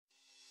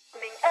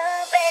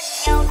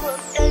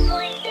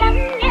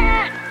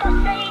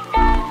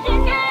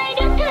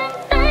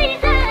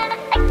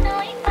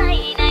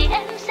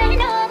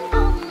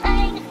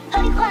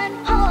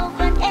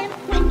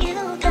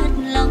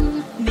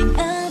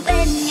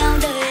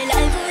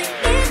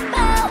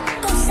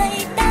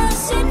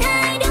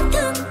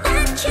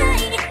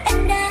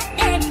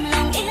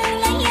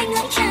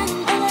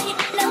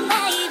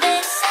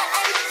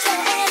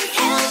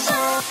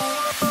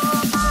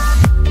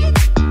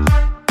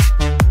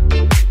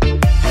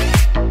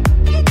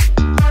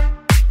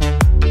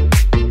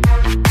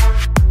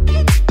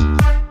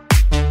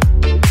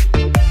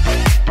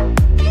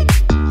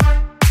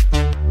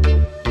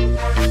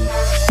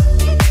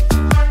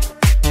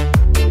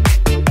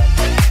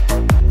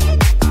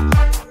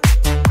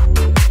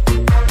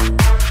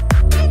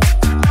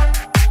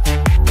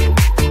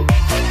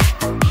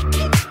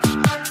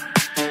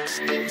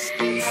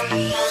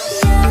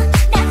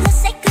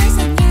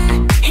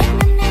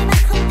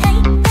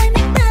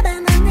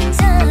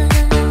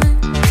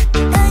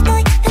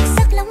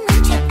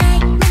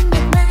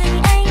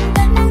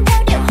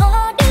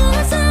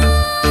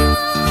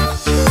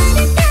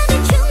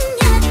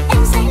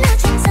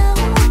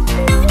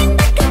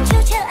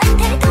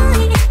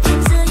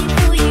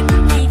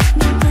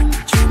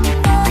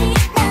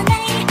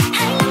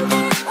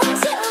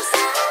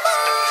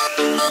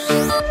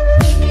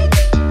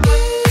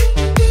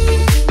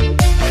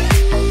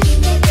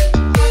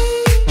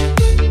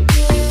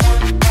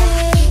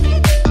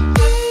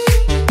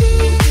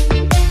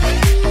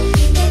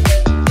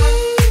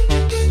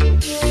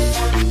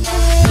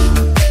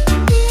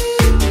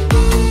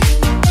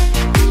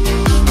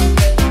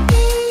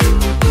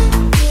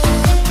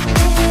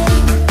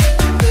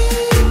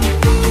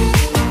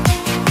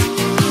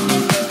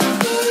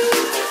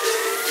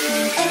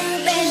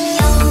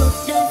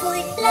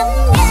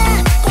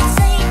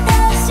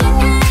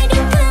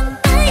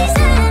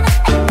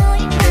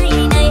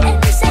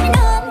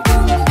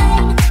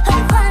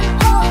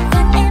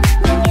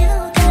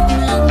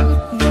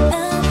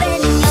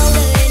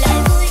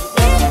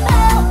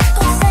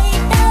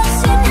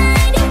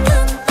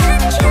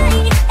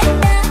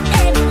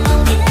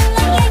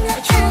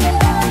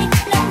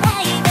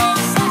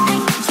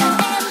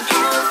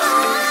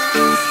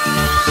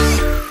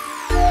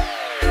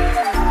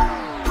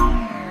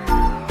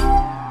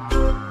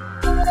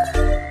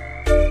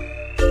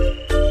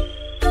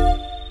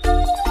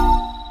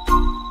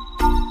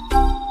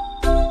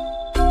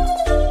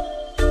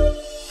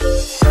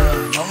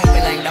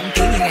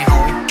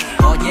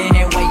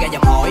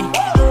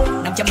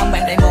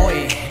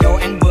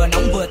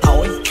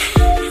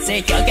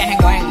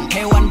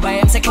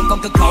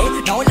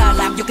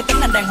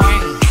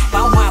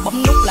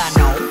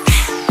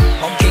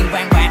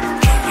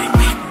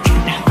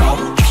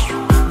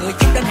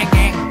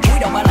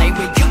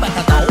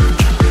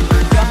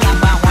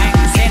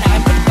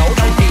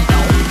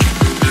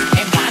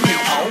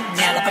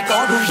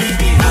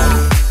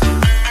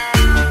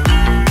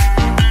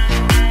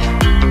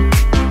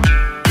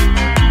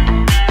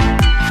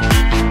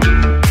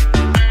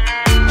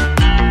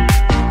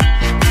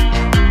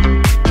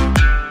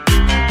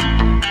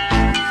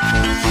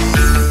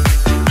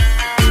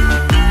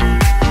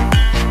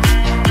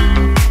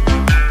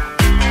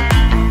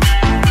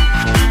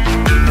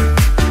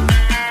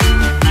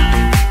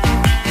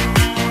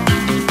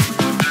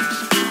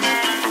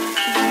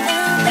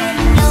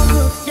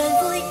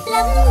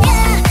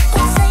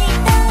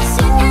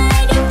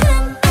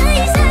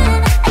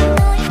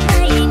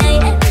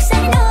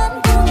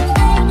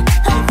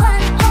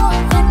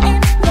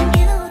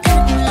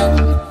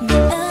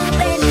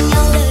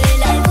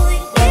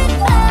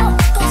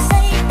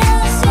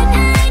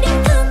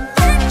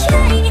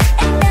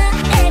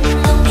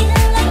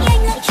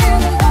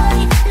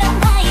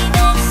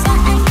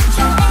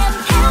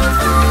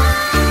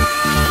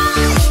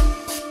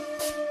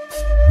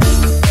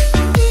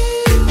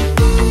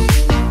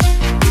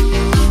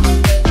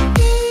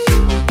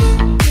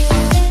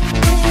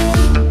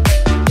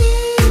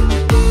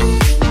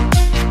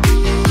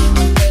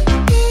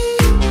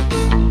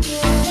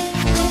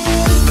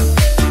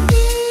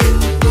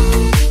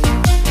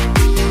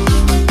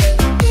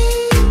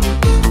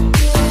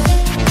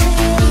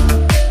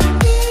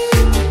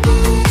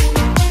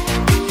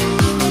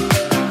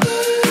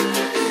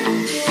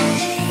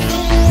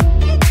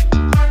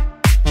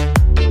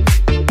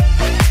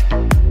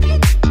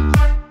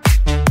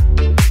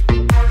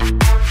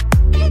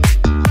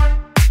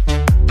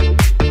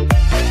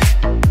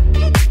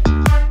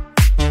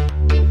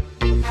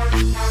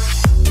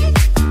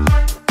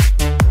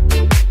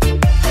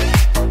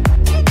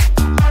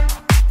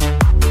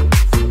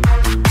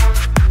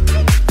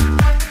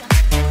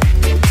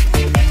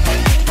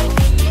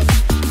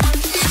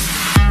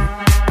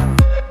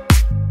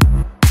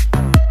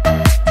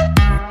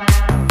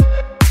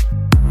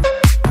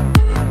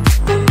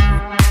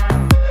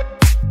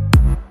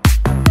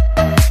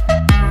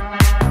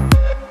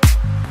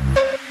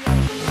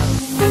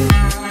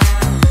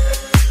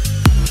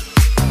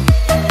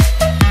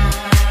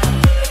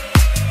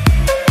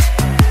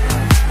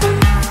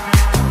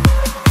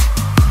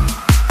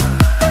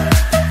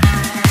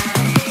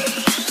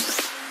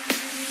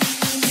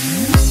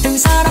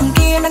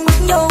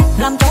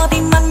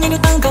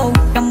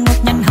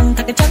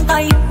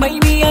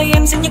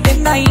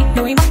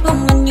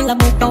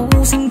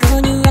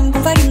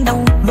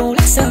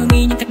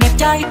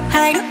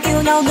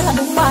nhau nữa là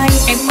đúng bài.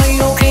 Em ơi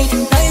ok thì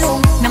tới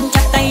luôn, nắm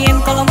chặt tay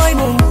em có lo mới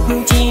buồn. Dù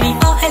chỉ đi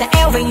hay là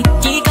eo vì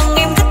chỉ cần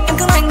em thích em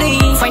cứ mang đi.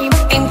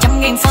 Facebook em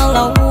 100.000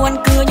 follow, anh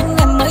cưa những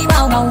em mới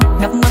bao đầu.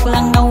 Gặp mặt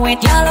lần đầu quẹt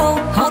Zalo,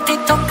 hot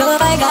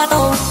tiktoker vai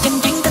gato. Chân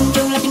chính tình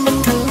trường là chuyện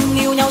bình thường,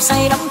 yêu nhau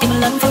say đắm thì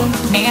mình lên phường.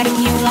 Mẹ đừng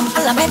hiểu lầm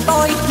anh là bad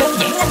boy, đơn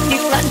giản anh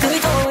yêu là anh cưới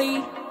thôi.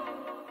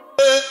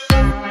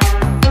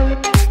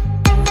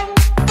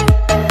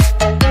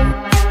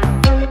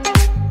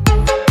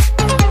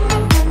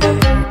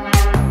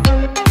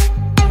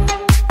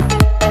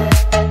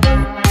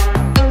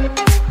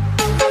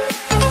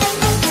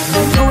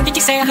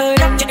 Xe hơi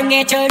đắt cho em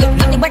nghe chơi được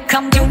nặng những bách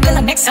khăm yêu cái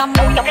là nét xăm.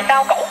 Mỗi dòng cái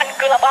cao cổ anh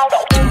cứ là bao độ,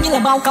 chừng như là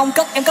bao công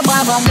cất em có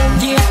 3 vòng.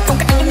 Yeah, phong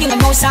cách giống như là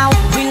ngôi sao,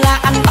 villa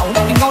anh tậu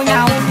đâu thì ngôi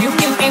nào. Nếu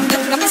như em thích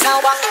ngắm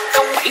sao băng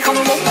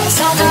 0704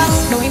 sao thang,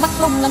 đôi mắt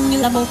long lanh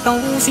như là bồ câu.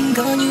 Xin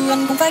cỡ như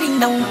anh cũng phải điên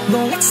đầu,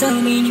 Rolex sơ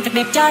mi nhưng thật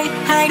đẹp trai.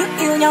 Hai đứa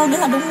yêu nhau nữa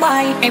là đúng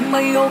bài. Em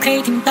ơi ok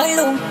thì tới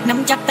luôn,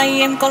 nắm chặt tay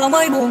em có lo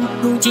mới buồn.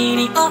 Dù chỉ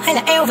đi hay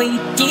là eo vì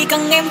chỉ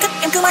cần em thích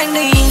em cứ mang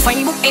đi.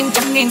 Facebook em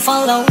 100.000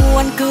 follow,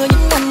 anh cưa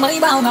những anh mới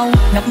bao ngầu.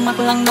 Gặp mặt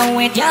lần đầu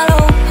quẹt Zalo,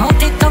 hot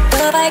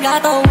tiktoker vai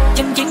gato.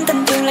 Chân chính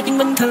tình trường là chuyện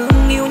bình thường,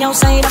 yêu nhau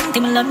say đắm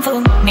thì mình lên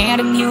phường. Mẹ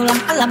đừng hiểu lầm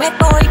anh là bad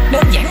boy,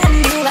 đơn giản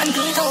anh yêu là anh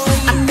cưới thôi.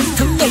 Anh đừng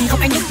thứ gì không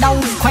ai nhức đâu,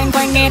 khoan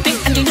khoan nghe Tuyết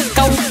anh chỉ nhức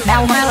câu.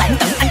 Đào hoa lãng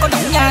tử anh có đủ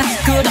nha,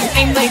 cưa đậu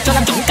em về cho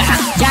làm chủ cả.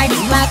 Giai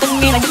điệu ma tinh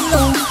nghe là dính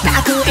luôn,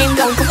 đã cưa em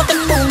rồi không có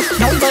tính buồn.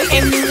 Đối với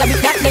em như là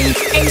Big Daddy,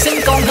 em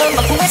xinh còn hơn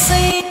mà của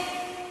Messi.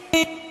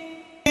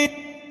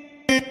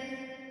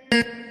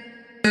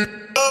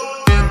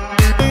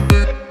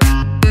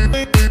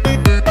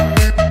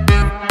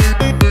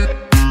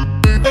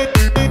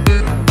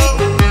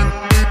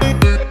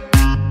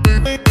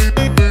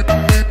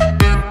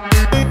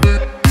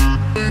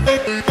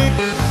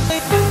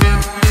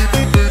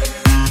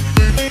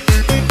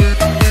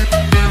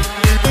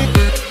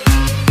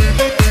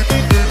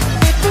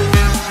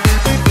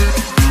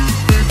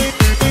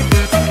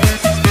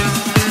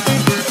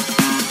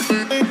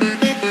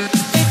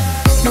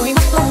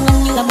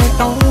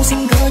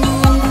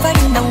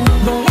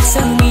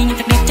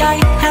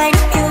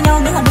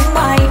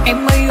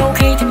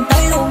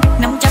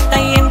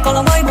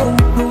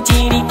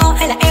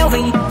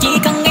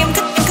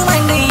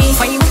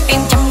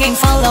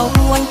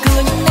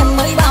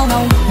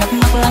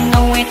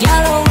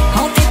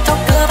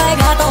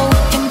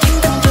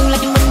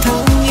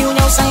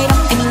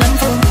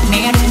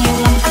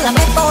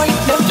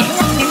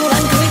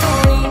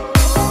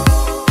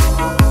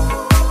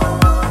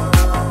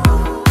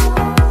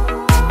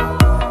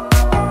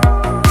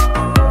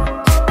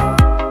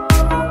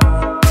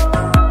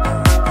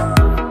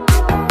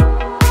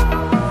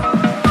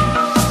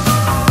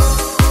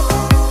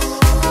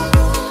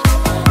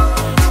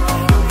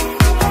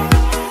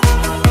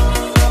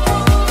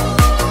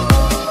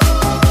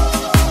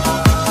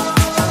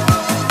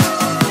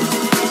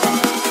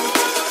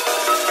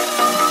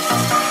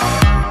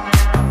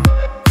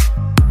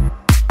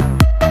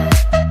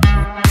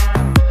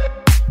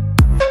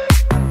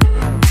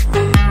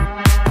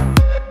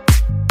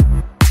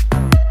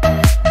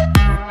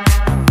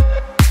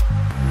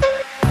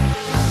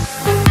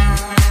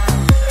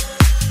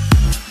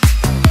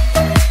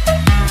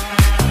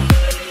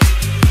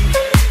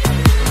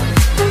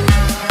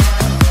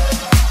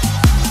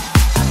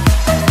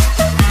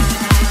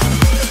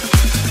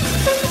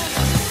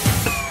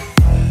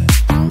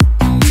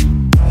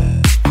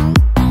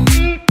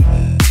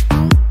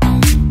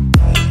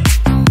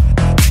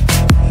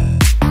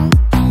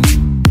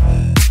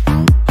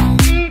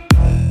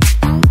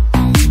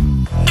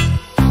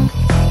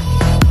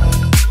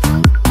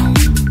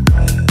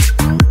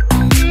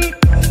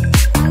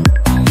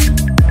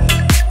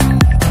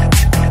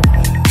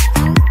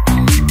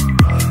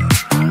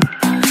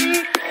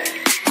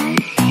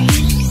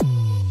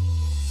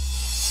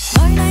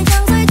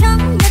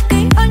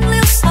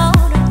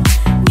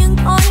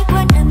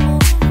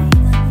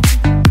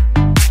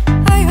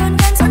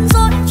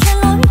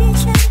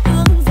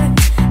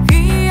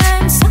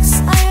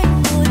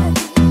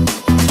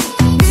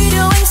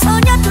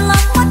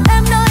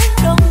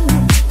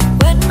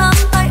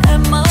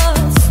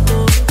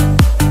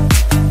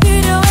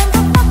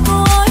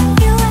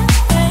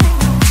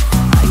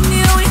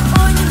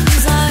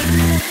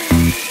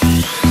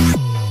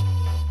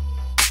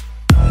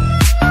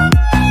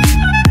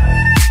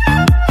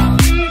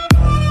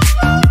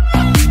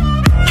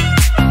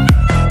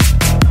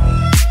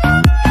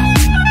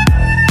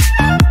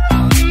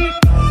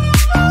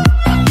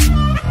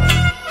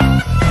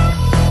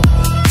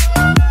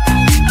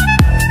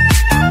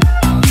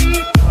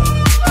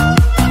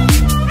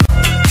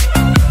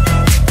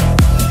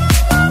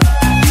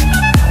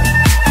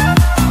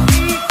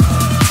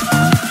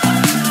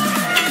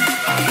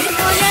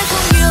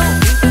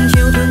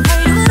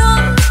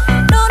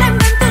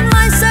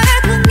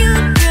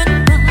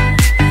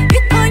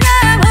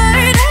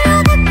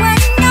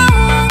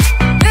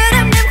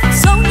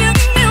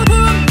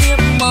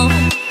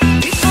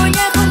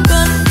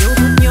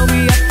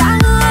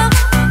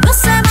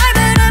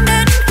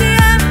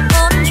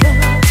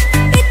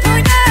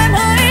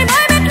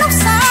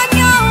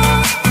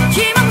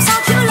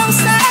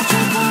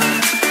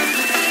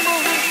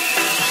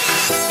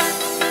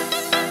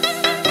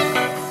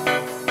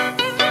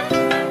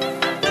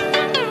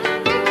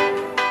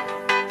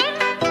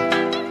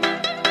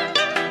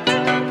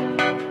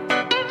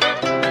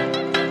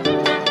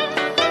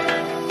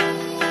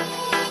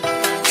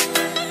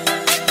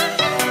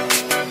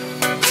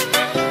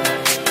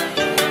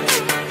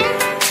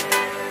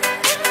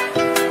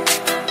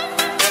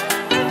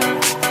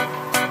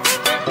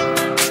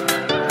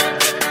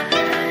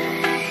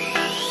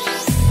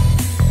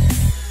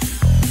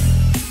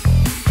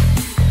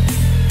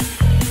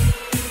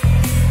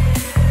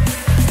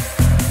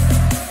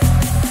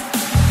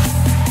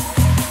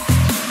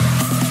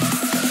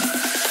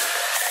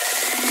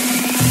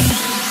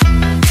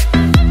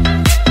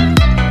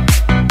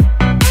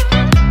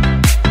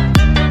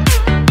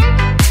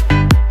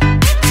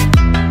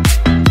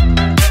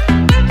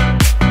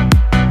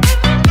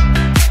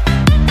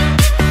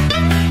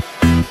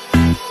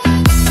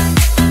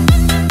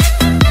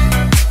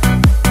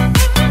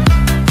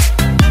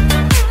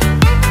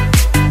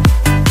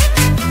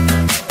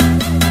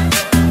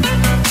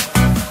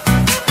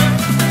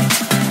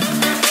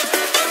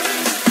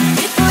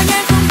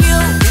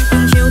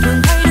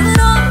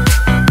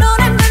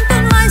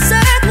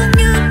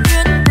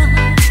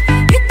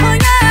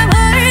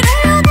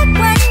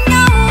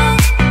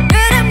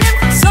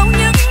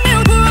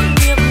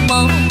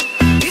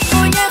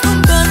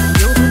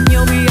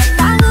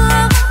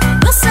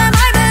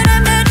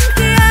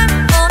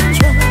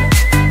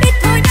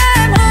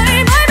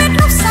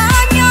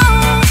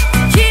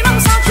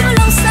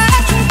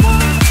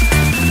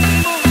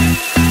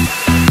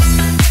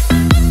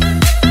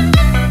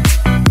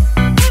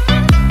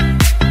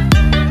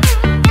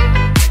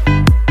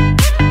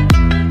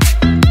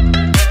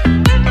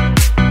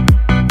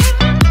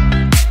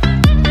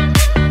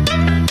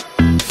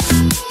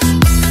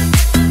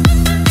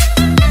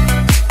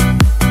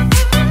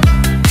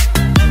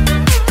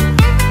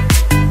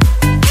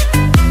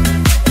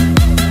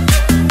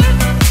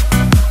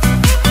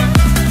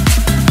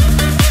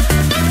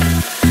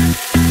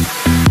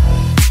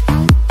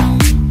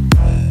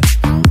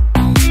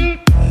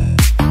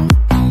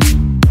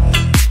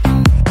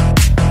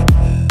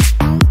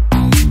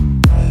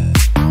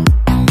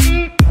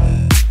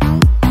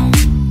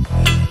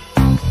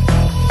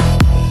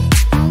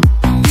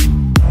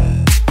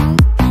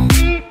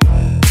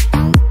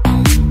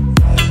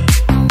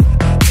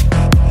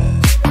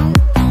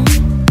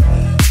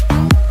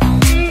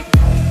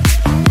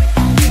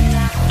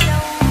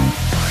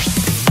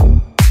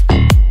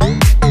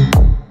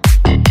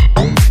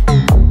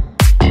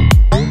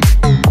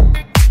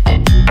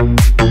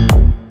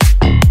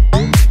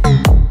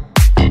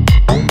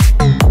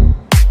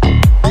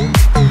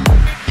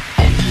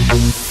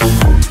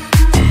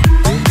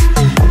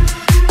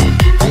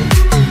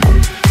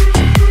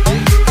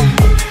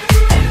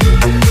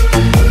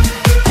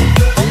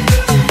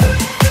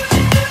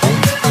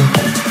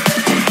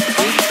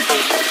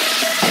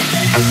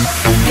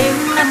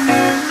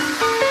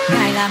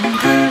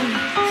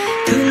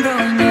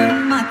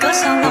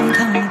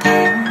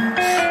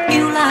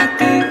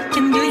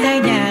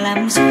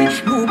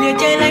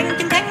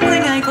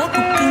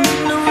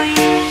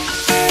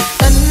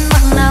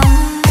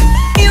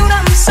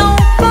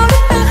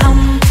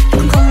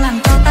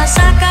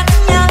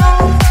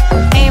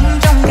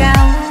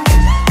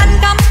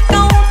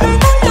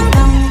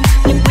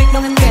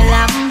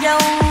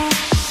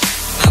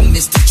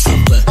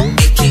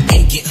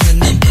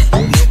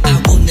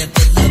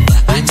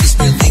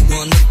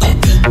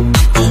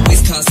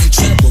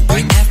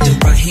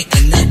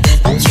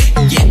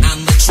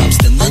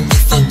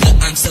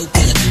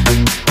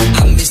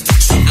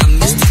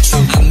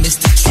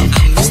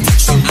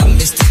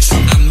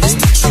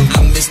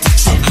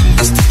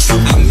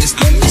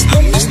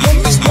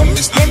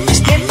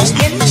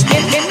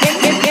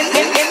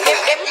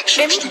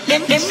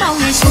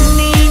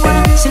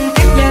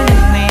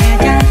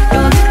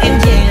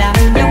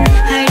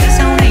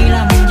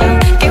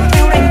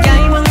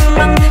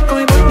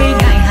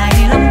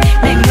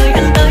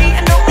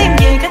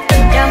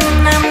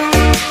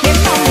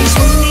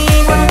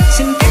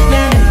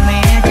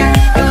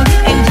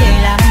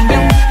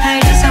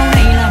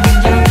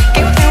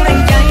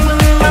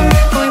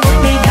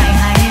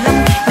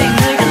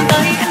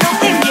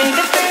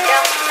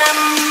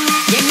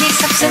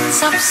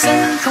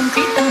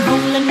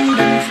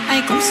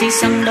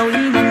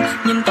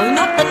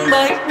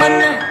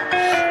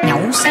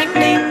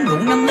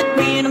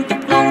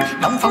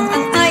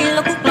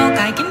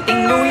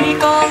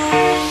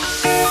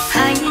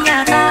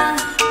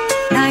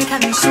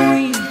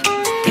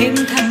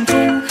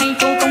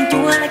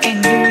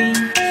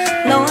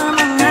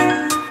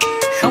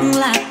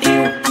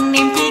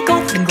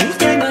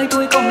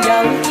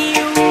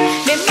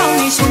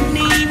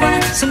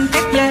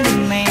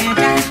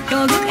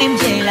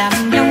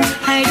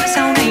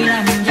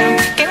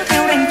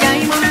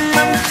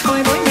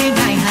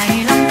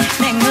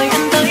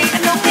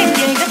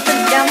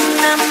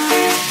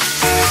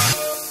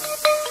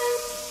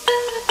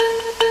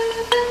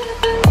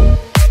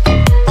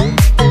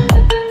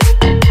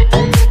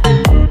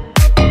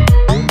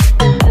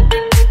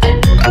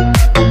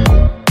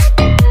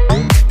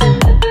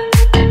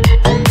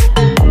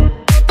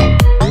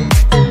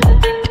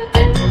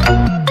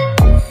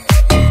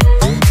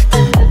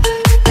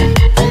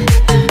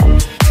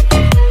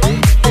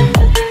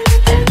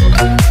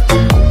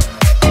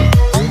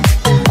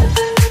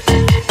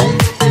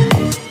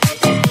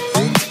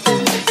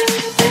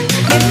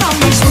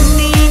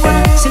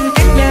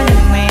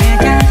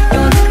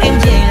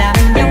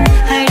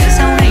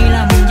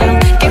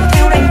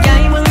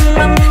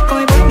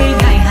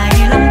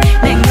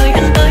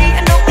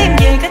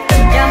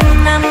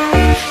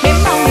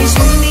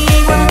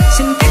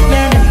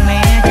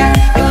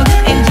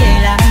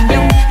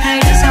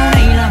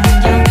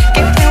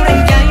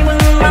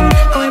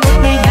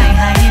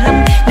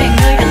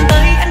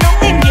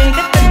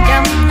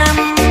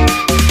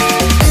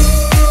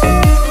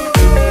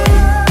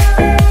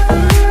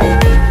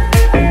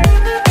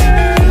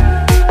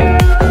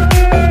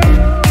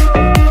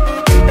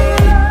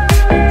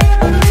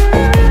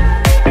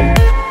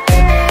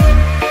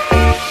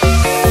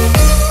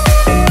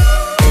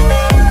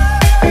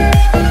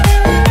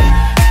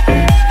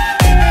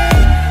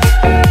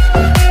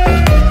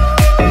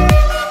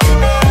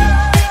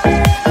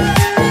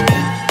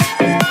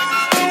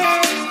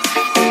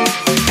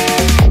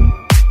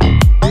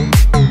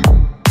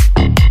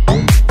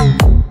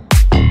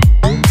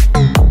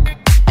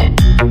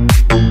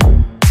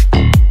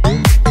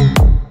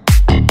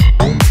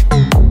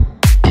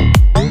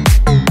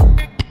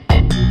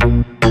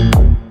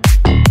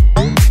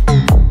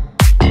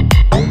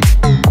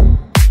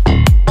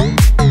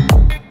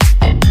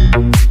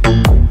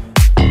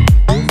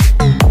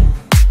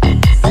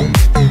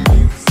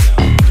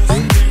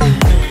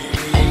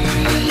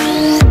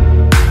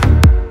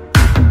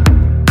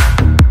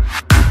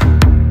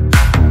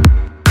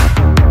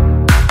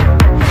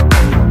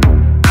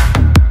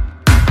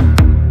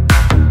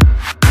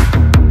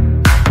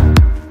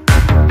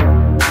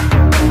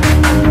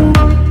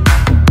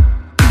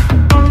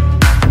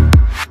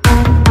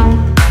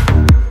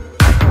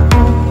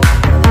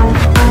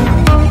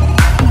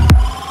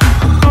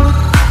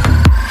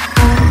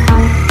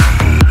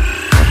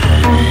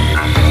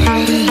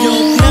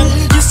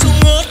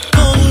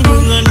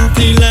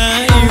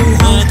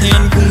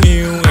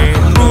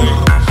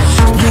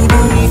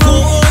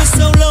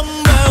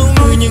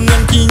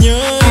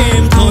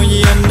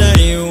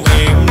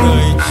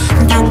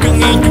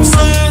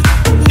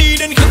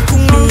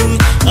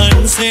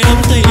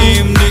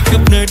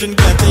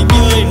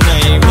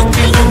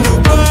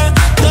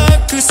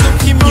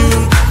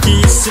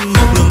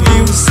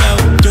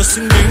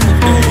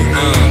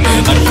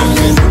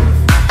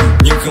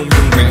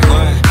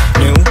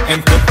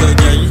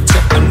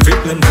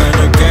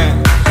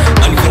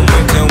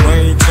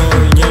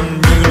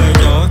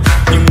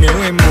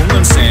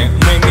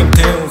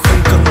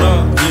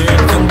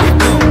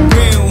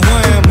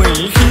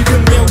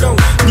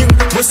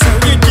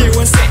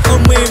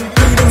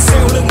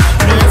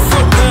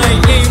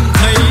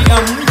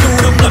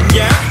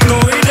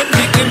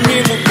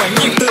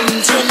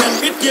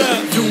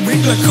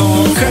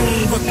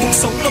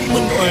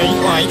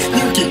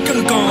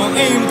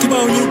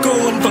 bao nhiêu câu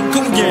anh vẫn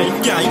không dễ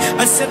dãi.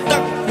 Anh sẽ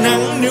tắt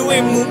nắng nếu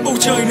em muốn bầu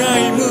trời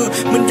này mưa.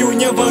 Mình vùi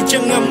nhau vào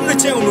trăng ấm để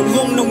trao nụ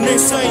hôn nồng nàn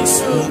say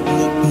sưa.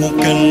 Một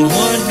cành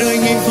hoa rơi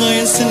ngang vai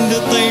anh xin đưa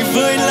tay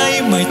với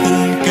lấy. Mai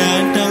tình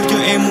cả trao cho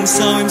em muôn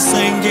sao em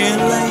sang ghé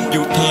lấy.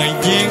 Dù thời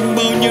gian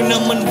bao nhiêu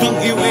năm anh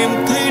vẫn yêu em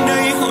thế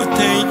đấy. Hỏi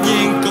thế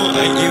gian có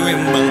ai yêu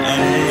em bằng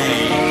anh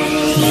này.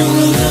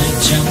 Dù là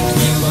chẳng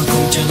nhiều và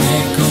cũng chẳng hề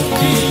cầu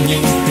kỳ,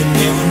 nhưng tình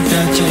yêu anh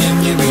trao cho em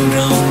như biển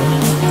rộng.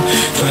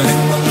 Và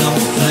anh mong lòng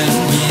làm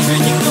gì về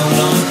những âu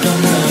lo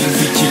trong đời,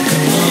 vì chỉ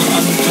cần lo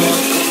anh thôi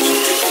không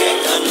những thứ khác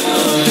anh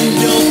ơi.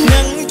 Giọt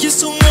nắng chiếu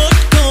xuống ớt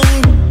con.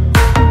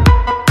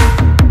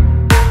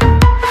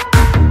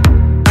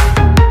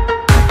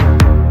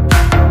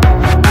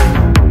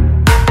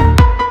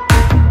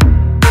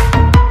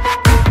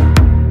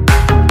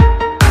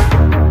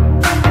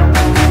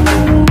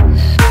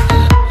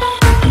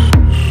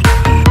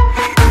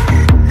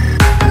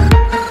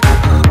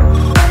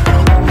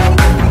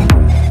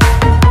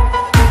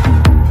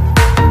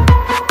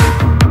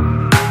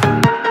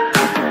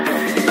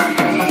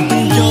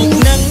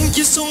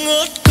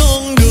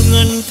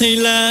 Thì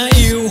là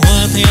yêu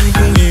hoa thì anh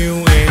cũng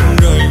yêu em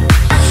rồi.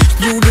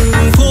 Dù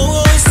đường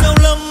phố ơi sao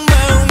lắm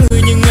bao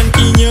người, nhưng anh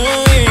chỉ nhớ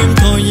em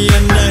thôi vì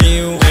anh đã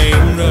yêu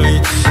em rồi.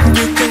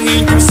 Dù càng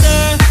ngày càng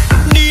xa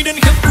đi đến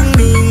khắp cung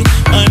đường,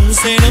 anh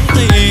sẽ nắm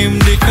tay em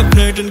đi khắp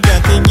nơi trên cả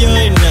thế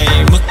giới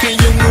này. Mặc kệ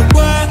dòng người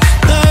qua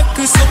ta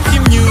cứ sống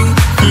khiêm nhường,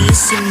 chỉ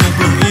xin một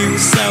lần yêu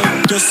sao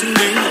cho xứng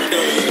đến một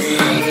đời.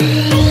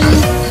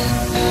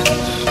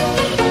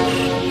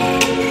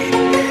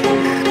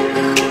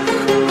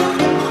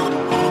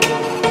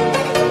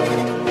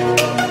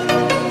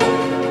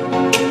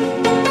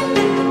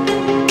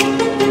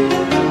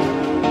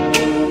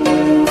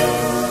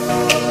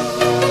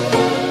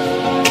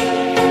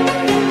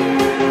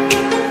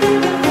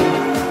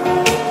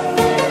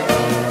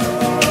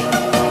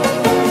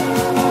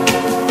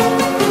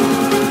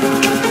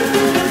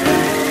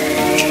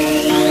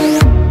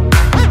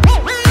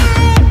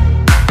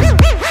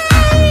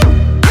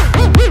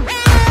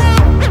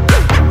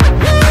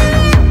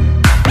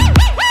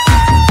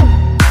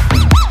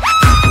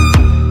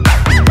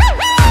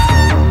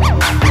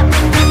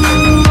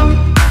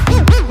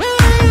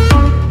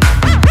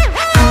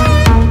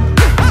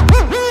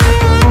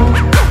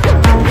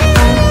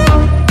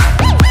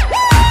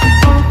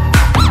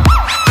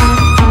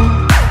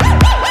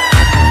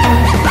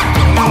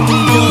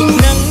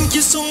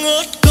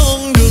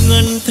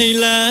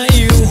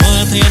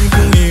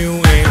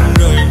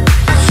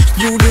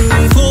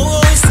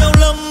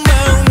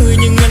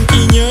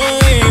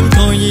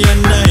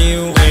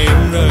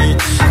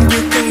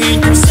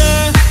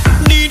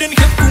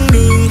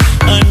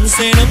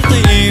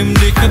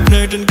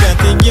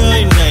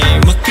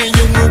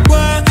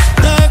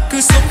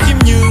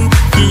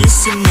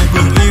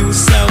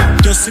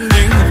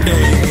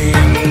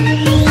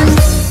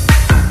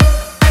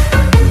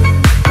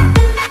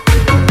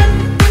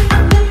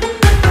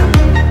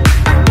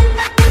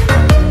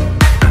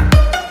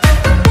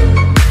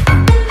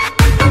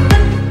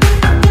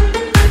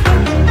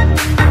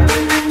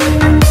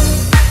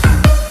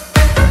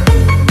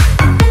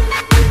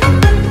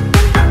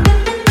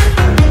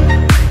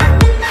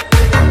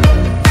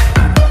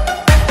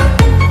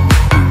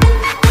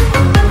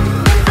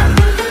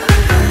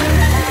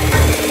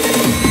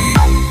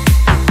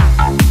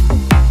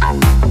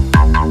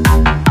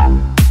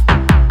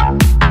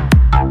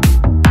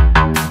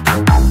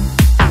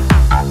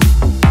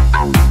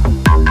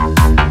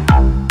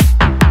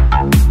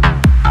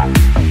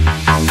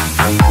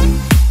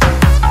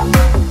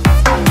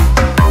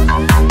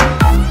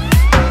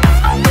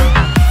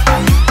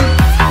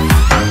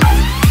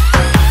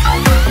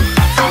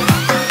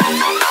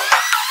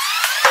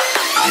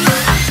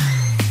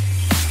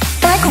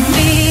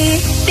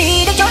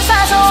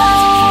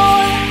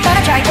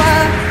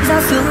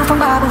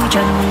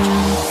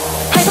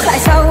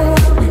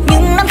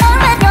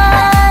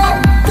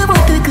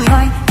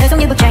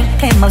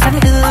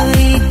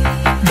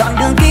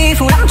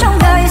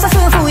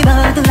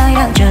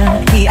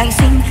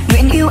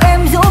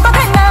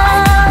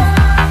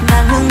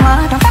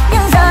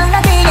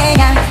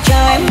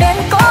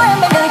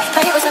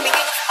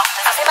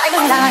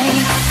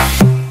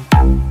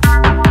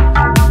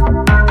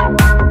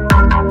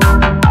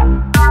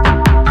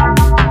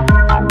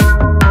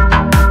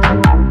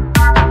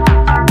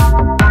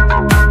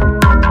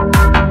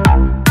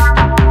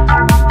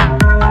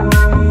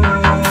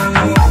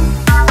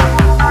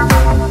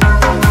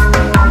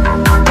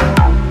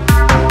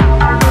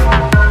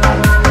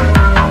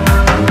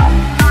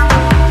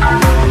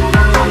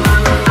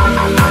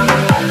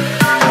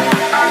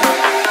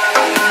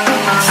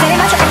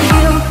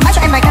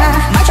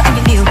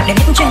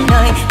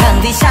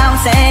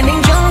 sẽ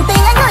minh chứng tình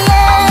anh với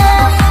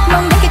em.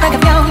 Mong đến khi ta gặp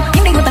nhau,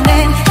 những đêm ngồi tặng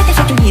em, hết thảy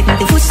sao trong nhịp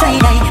từng phút giây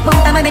này, mong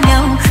ta mãi bên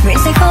nhau, nguyện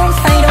sẽ không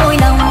thay đổi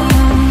lòng.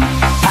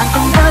 Bạn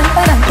từng ơi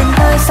bạn từng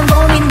ơi, sóng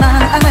vỗ miên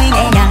man áng mây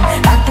nhẹ nhàng.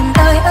 Bạn từng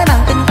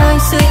ơi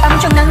sưởi ấm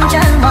trong nắng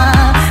chan hòa.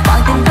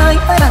 Bạn từng ơi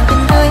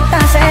ta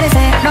sẽ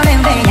đón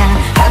em về nhà.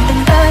 Bạn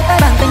từng ơi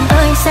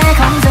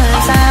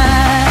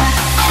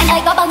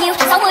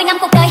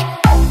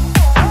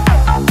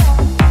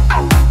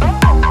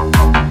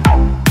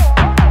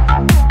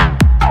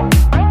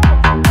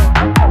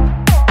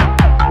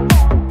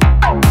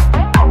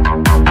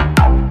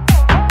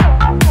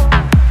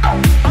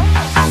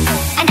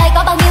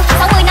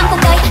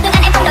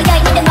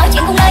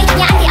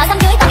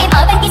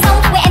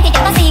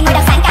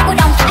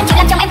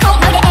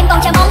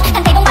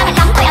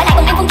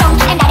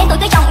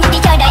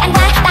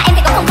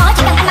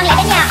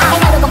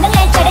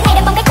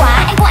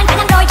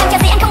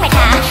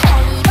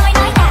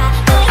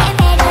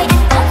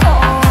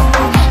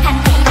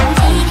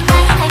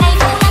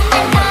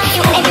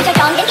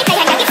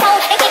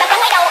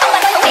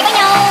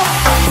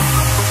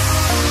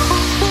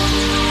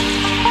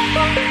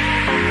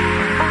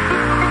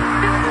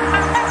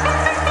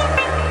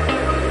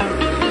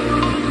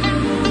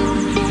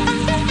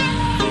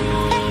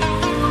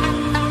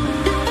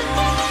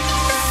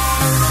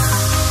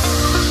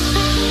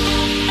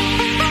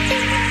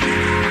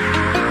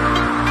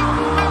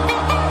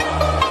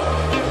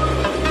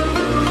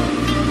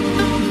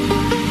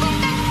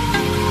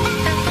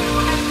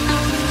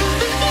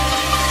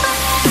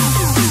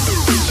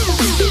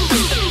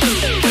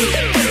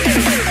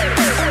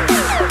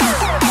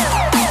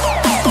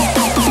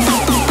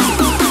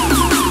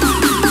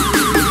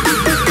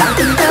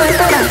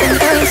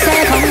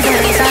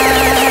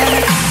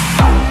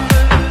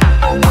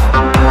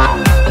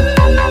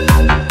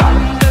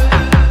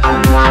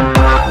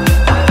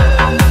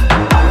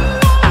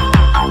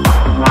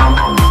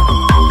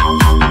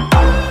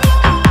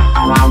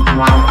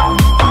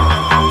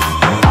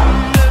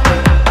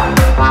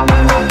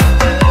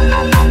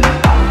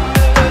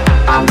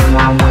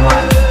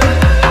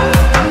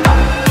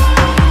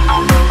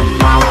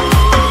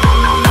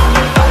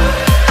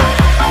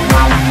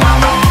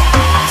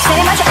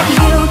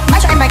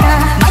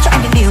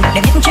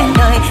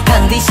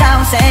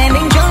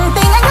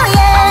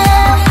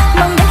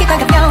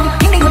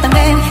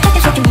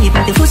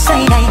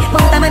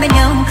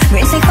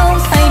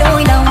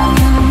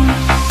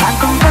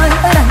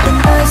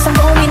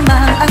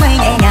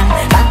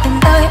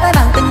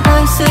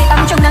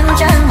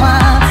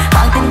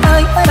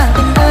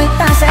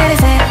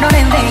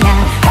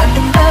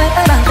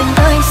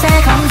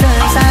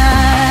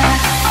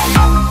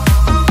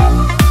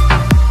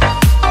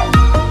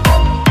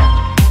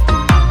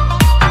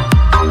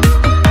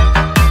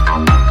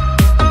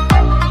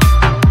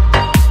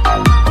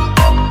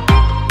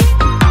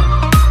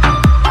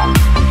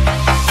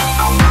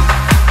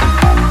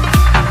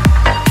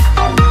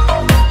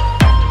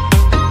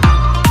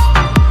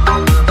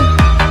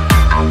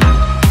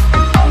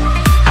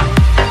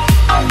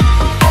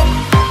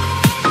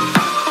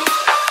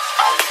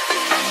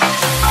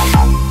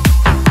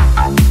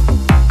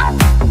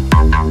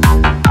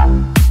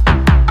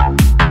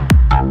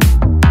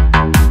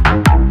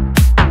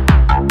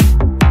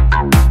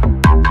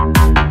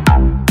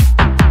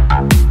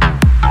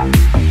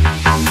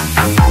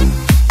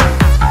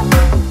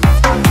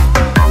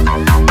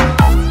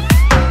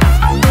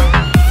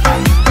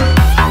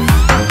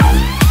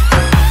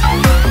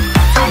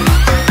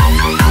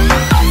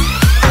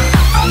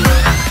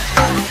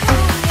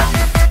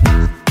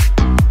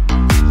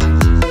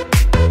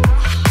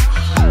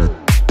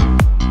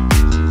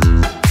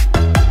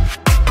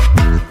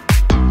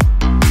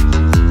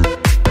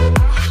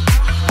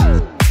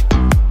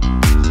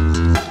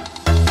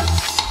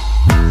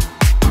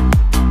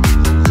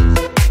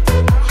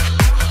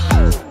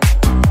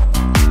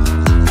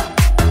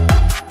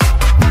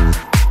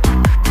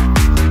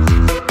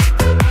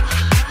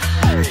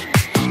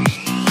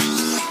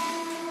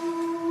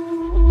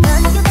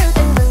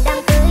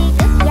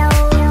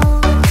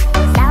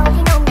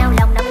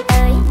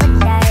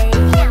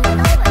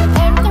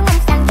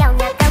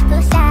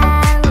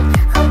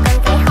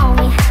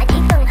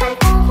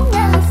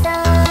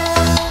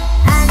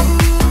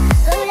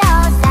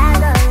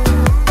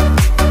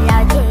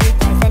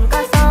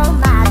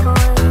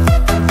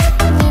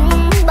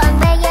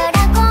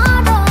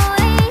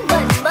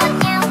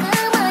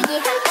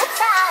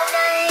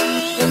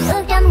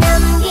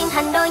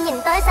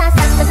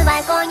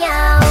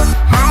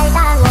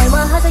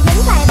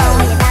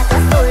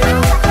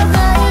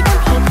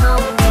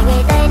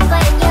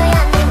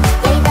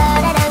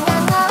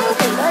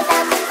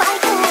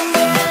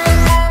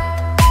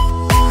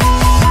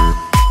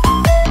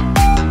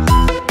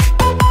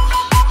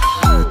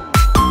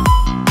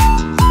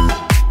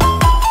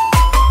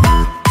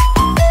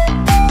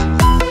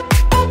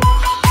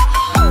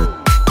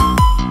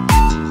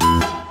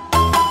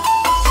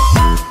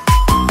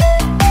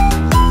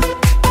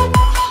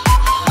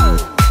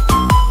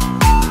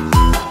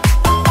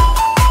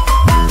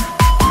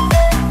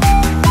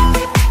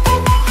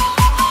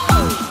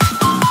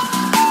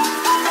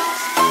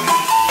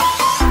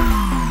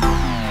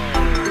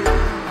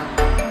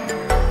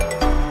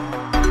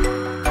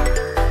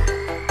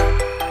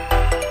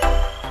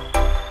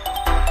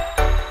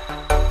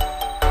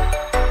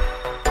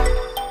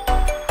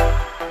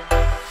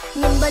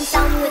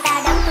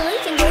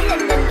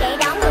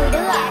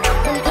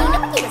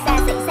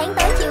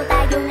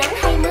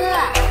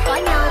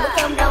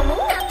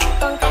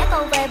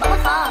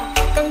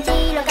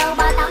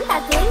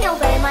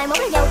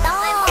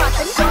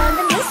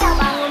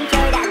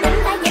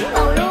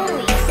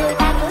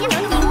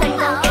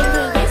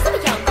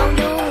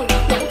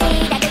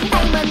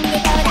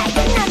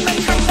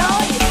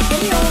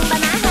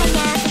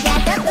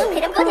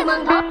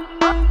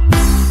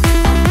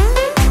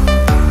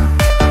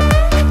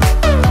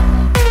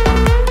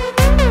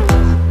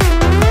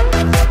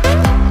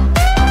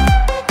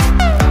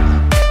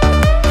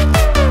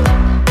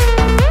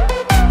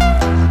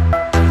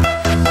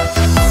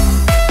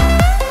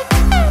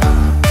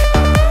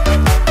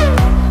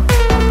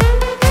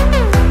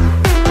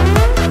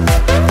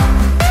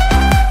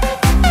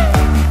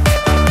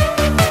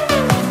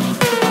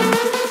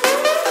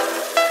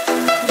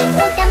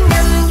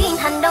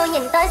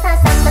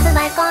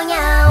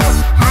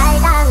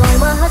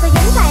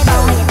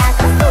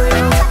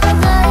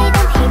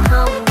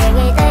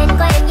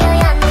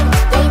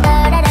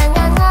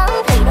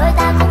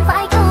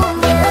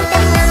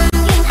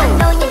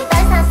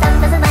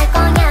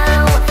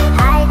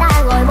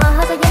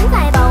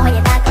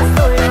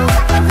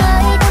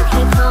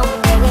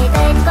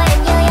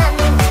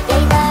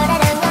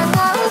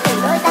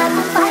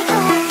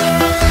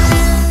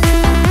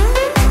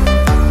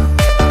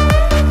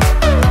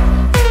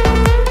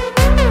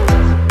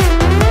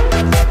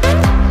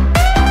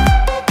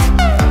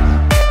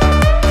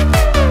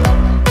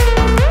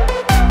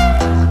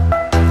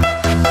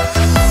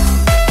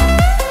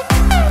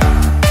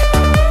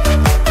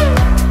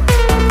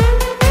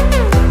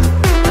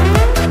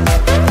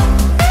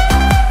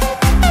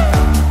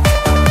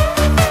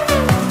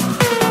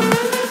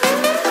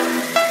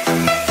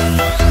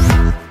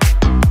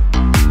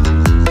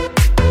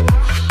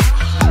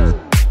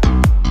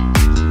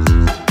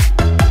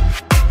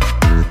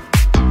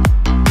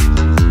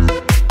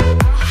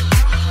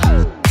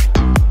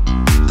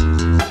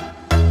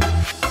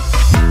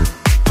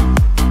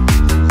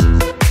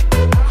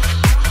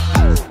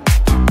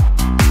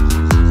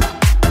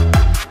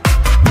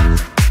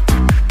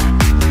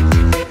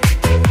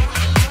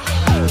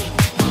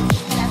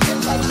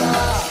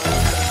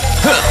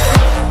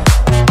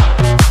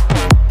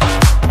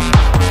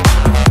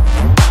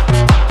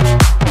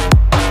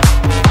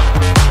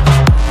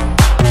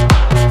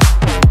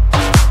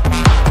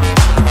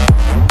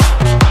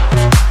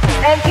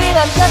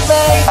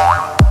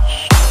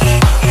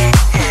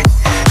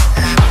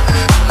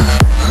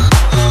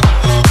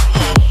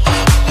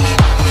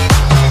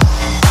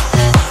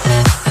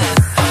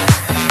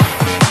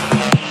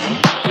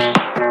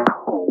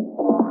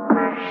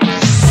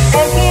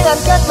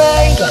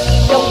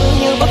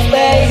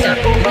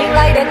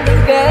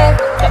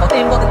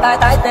tay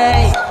tái tê.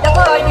 Chẳng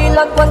có ai đi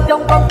lanh quanh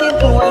trong con tim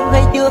của em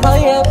hay chưa thấy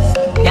em.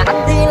 Nhà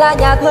anh thì là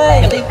nhà thuê,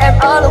 nhà tiền em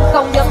ở luôn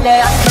không vấn đề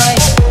anh ơi.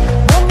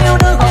 Muốn yêu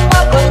đương không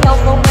quá với nhau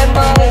không em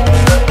ơi.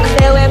 Anh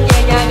theo em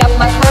về nhà gặp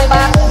mặt hai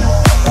ba.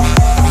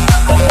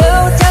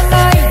 Yêu chẳng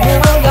ai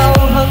yêu nhau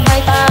hơn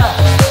hai ta.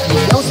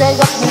 Yêu sẽ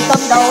gặp những tâm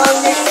đầu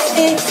anh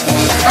đi.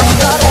 Anh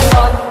có đây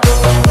rồi,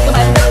 nhưng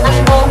em thích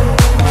anh hôn.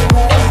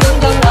 Em thương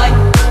nhân lời,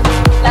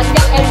 lạnh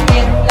dắt em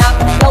tiền làm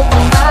đâu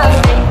còn ta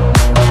gì.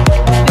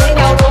 Cưới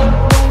nhau luôn,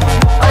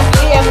 anh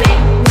cưới em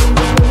liền.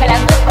 Hay là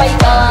thích bây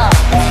giờ.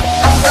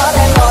 Anh có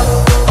đây rồi,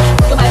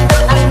 nhưng em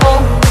thích anh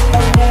hôn.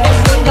 Em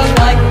thương nhân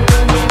lời,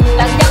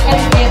 lạnh dắt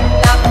em tiền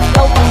làm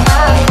đâu còn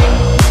ta gì.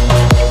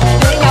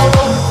 Cưới nhau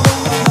luôn,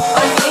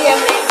 anh cưới em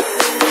liền.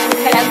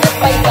 Hay là thích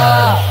bây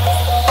giờ.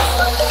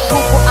 Thu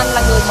của anh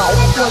là người mẫu,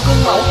 người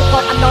gương mẫu của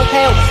con anh noi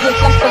theo. Người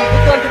chăm từng của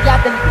cơm trong gia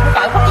đình, không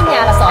phải mất cái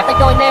nhà là sợ tay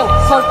đôi neo.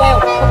 Thôi queo,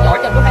 không giỏi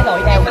chồng đứa hai loại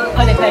đèo.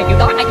 Hơi lề thề kiểu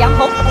đó ai dám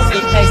hốt.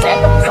 Việc thề sẽ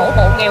đục sổ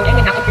hộ nghèo để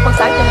ngày nào em cũng phân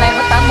sáng trên lan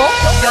hết 81.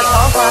 Trên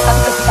có hoa tắm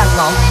cực đằng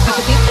ngọn, khi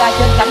tôi tiếp ra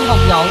trên cánh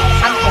hồng nhọn.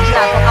 Anh cũng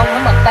là con ong ở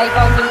mật tay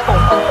con nhưng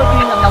cũng từng có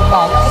duyên làm đồng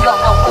bọn. Em gọn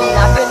đầu từng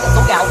là trên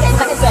sổ gạo,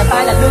 anh em về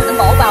tay là lương anh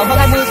bỏ vào hơn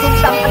 20 xuân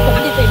xanh. Anh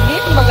cũng đi tìm biết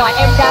nhưng mà ngoài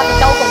em ra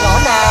thì đâu còn ngõ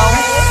nào.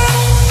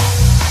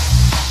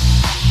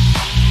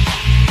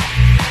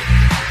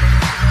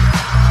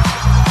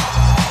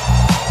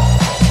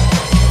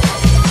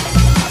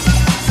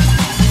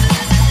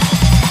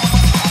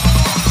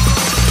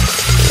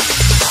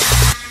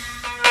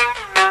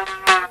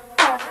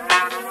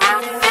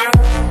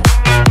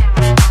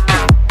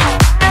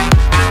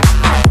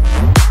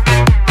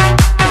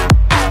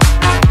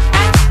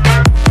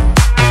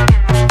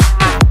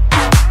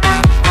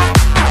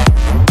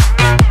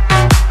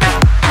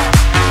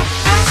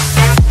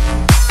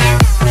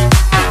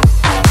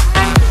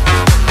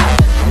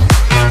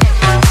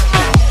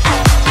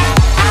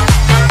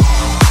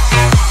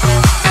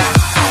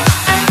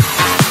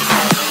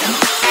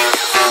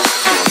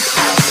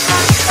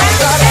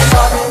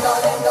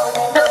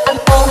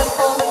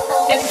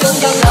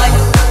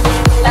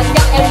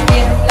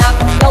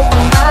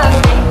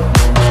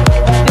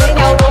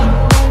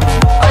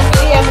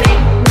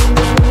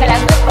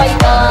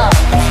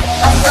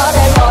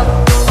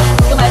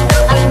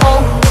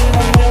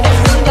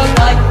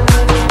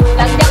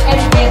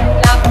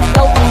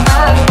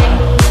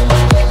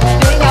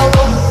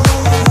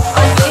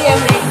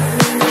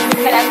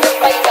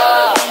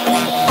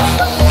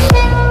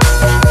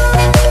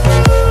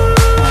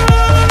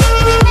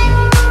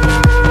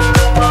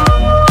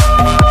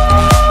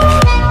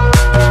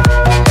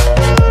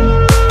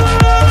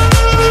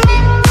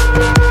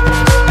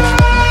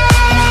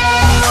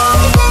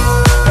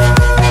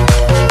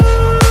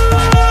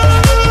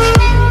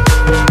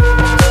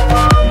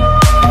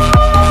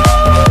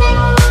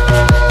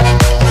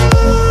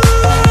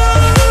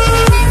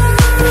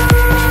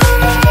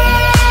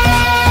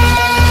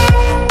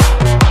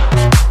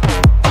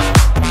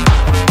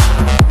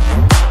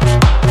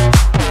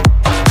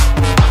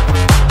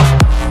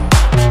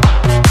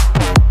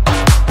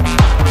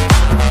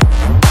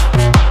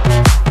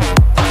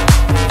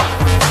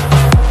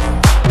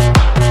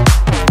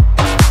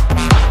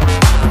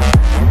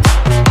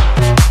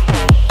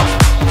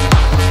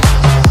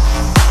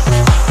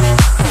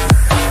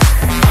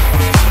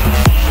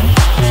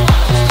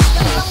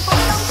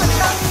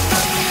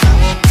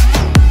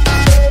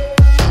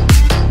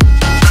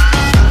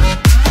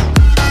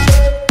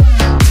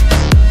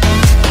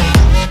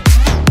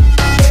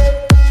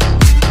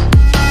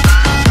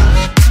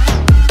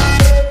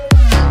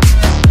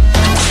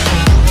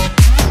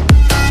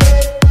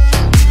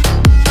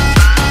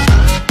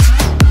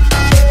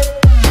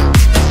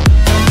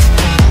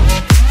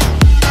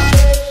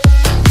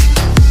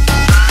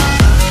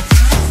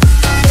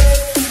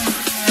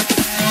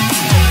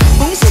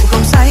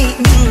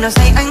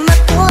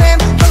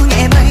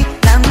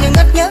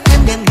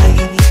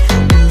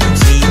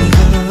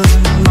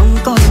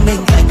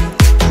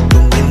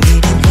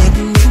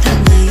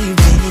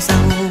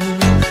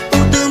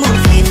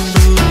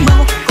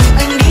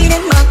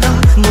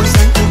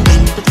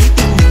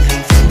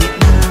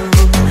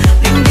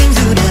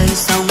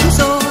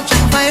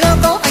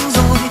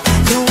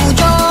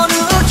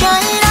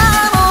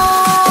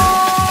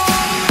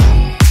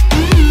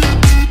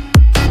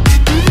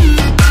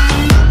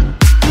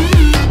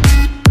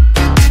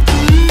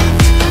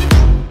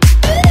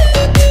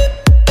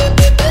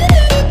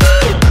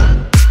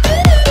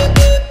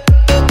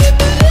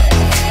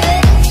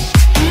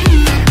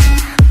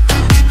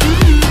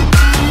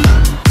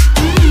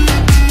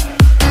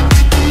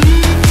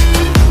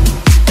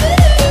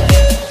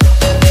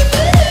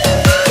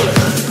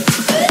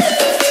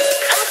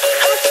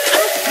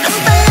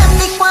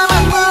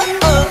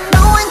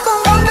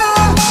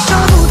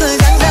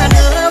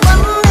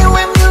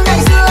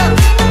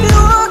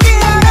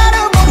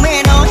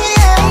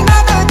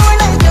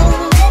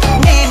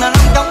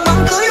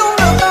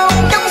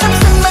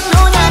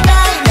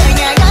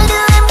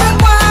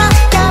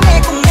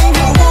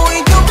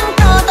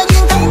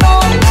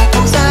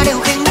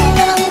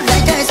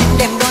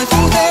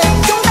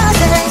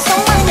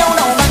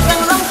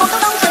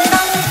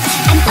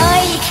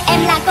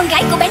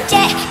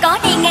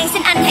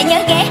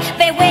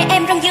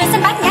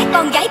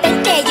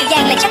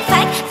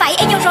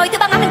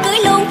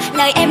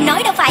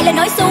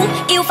 nói xuống.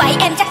 Yêu phải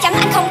em chắc chắn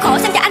anh không khổ,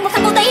 xem cho anh một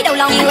thằng cô tí đầu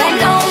lòng. Yêu em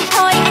không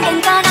thôi anh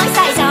đừng có nói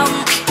sai dòng,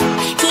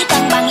 chỉ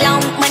cần bằng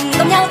lòng mình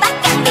cùng nhau bắt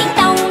cạn biển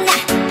đông nè.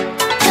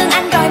 Thương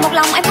anh rồi một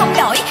lòng em không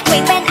đổi,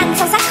 nguyện bên anh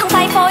sâu sắc không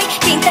phai phôi.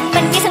 Chuyện tình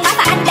mình như sân bá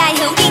và anh đài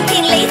hữu duyên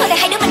thiên lý, thôi thì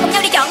hai đứa mình cùng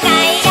nhau đi chọn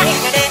ngày.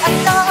 Để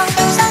anh lo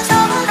từ sáng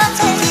sớm đến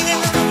say chiều,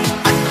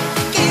 anh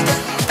chỉ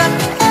cần cạnh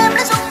em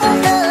để suốt cuộc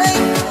đời.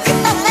 Viết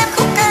tặng em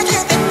khúc ca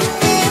chia tình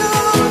yêu,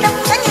 trong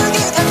sáng như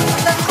thiên thần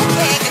từng khúc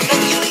nhẹ cần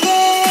cần dịu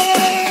dàng.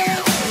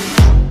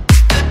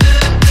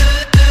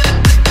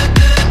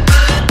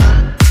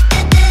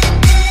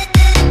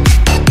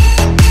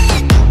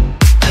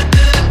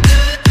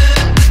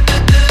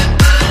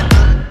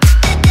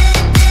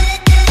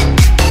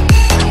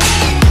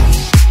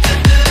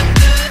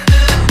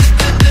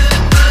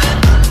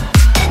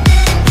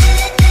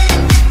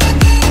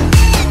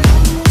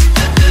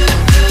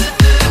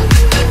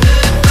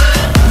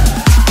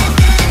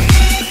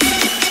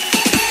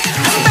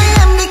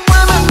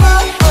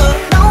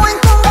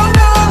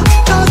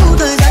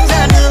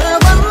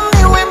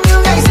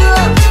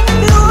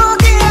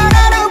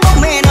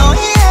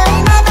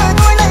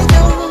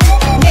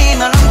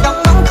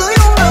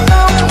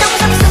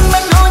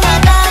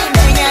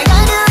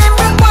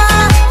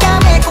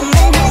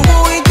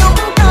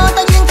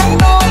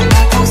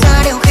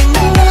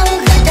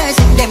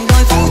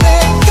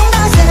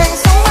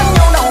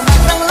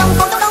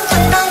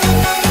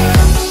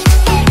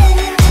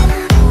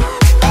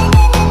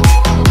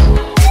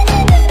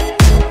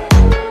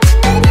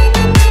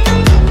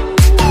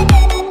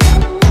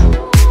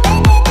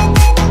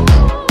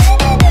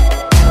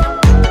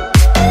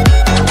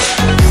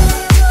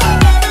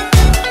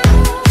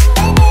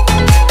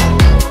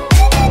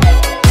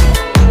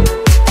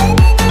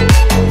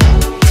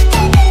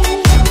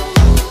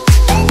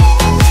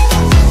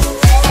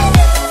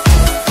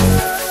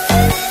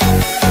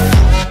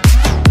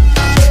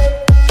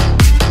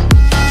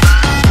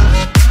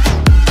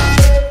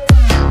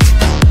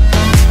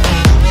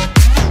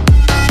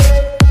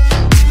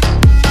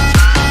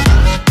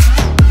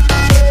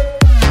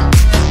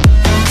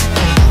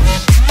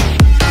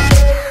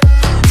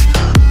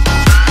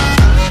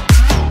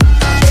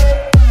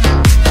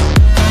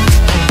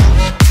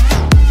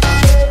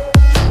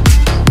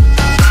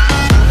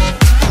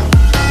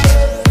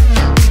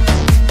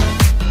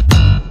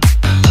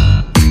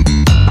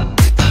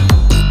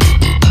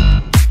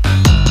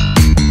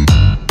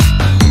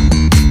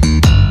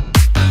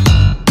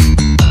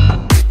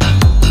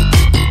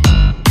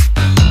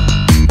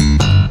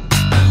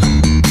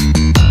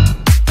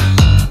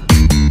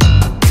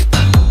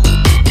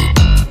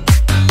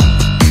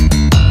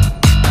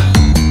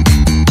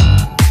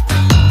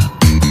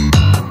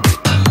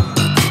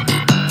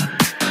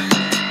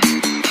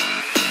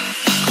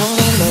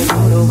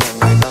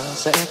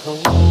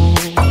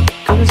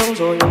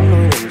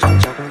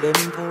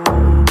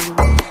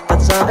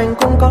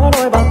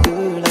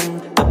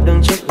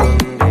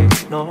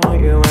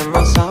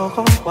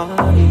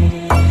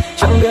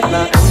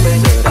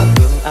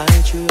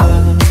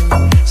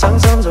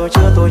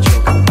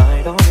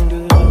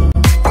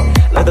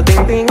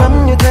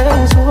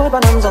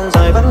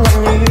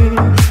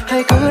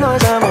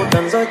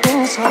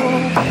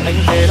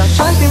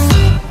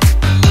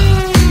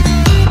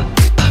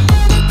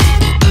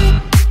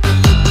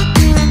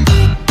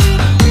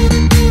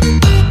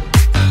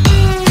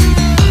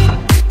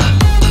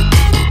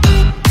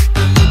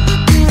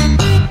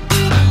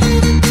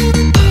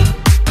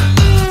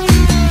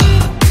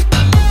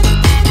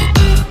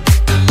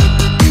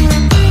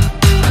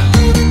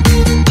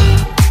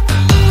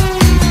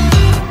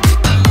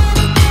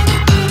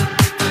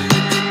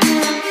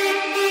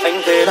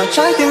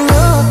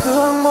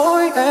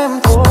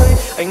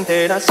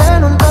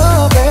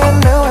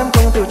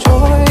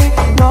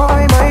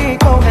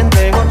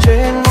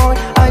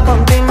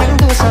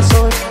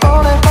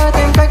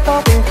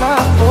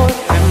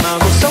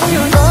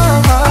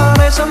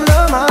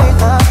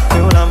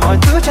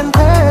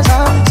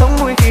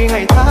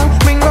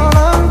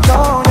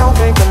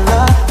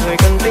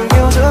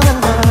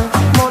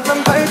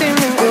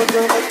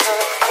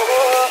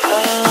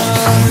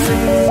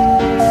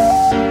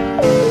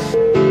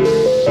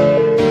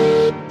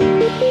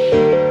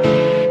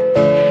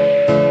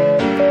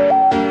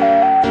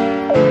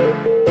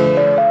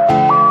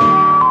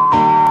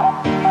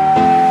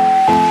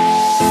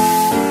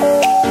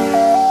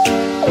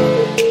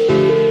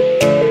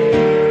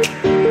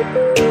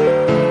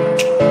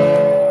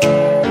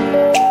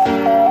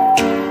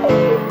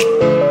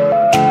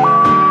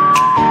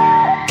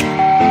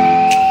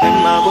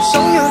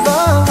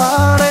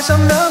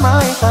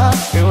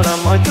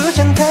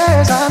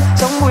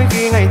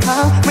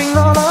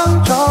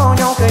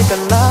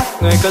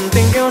 Người cần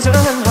tình yêu giữa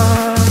ngân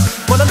hàng,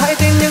 một lần hãy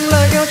tin những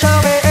lời yêu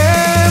trao về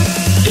em.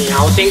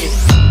 Yêu tình.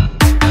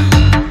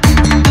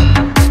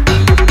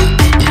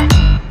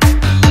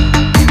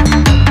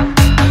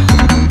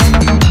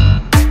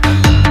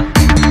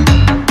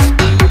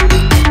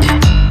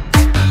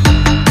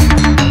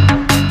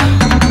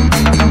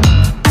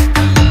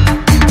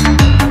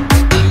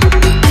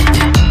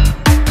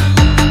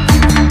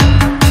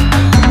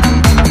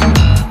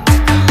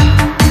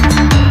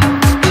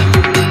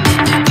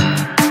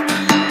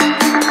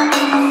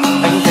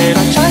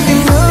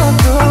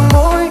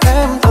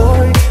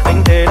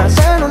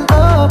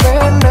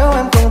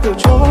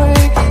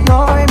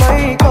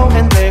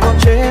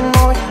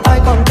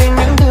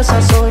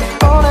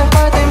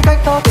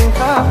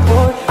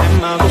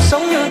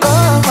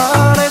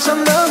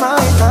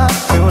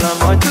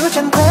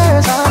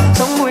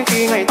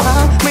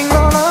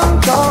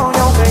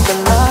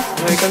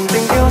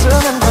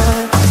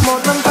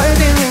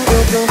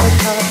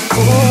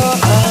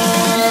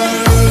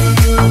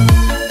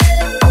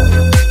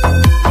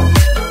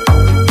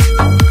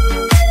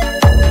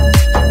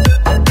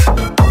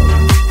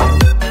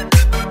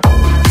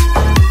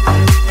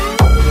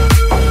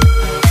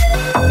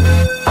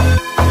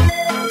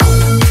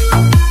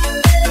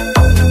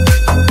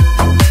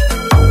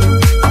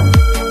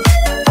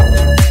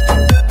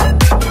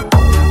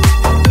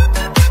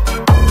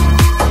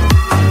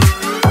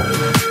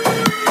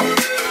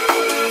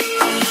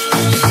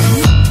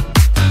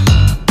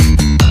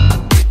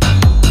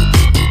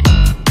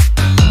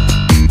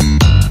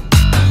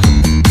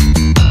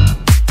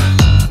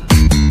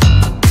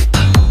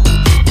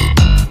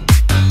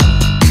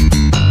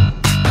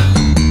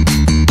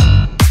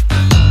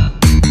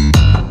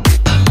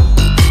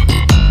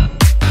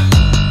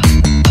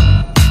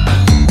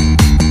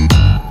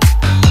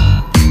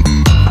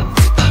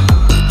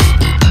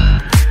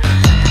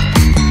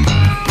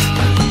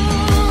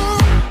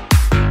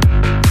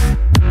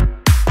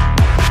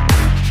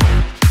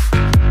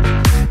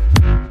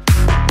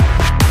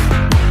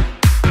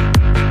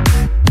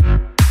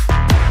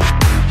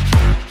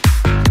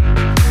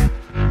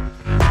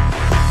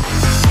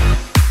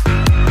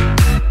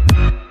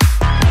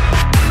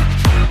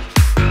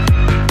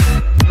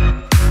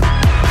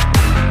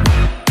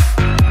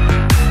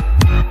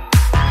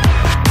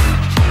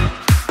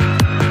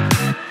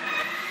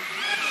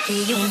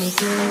 Thì dùng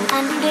miệt vườn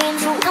anh đưa em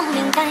xuống thăm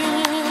miền Tây,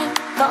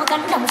 có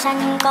cánh đồng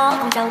xanh, có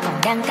con trâu còn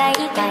đang cày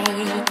cày,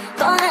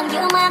 có hàng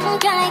giữa mát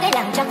trai để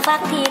làm chất phát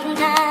thiết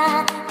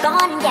tha, có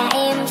anh và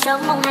em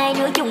sống mong hai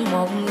đứa chung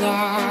một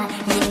nhà.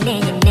 Nhìn nè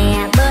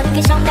bên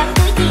cái sông đám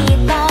cưới thiệt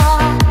to,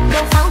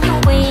 đôi pháo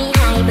du quy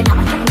hai bên họ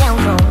chung nhau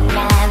rộn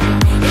ràng,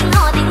 tiếng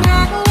hò tiếng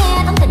hát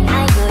nghe tấm tình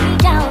hai người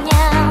trao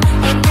nhau.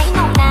 Em thấy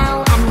mong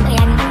nào anh ơi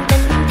anh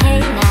tính thế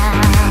nào?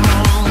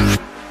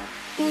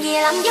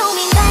 Về làm dâu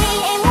miền Tây,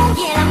 em muốn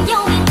về làm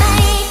dâu miền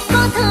Tây,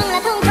 có thương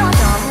là thương cho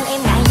trọn,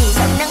 em ngại gì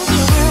sân nắng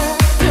chiều mưa,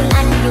 thương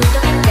anh dù cho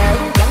em đợi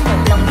chẳng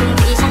một lòng thương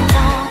vì săn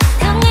so,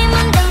 thương em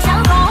anh đừng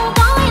sao khổ,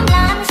 có em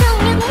là anh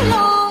sương nhất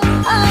luôn.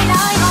 Ơi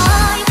đời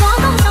ơi có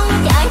con sông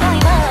chảy đôi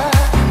bờ,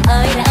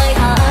 ơi là ơi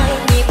ơi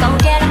nhịp cầu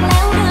tre lắc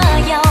léo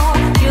đưa dâu,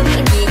 trước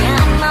em về nhà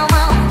anh mau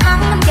mau,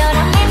 anh nằm chờ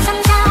đợi em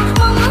xanh sao,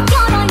 mong ước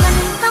cho đôi mình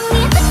tâm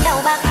nghĩa tình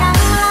đầu bạc răng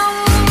long.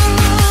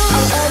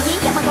 Ơi dí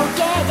cho mà cầu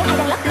tre chắc ai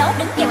đang lấp lót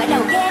đứng kêu ở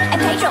đầu ghe, em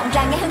thấy rộn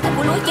ràng nghe hương thơm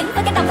của lúa chín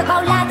với cánh đồng thật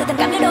bao la từ tình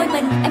cảm giữa đôi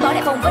mình. Em bỏ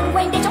lại phòng vinh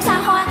quên đi trong xa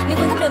hoa, miền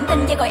quê thắp đường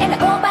tình về gọi em là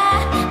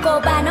cô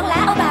ba nón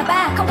lá ô bà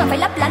ba, không cần phải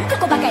lấp lánh thứ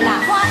cô ba cài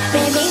là hoa.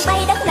 Về miền Tây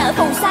đất nở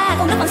phù sa,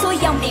 con nước vẫn xuôi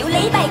dòng điệu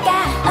lý bài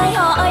ca. Ơi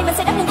hò ơi mình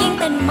sẽ đắp nên duyên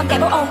tình, mặc kệ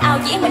bao ồn ào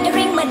chỉ em mình cho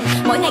riêng mình.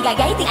 Mỗi ngày gà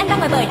gáy tiếng anh ra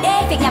ngoài bờ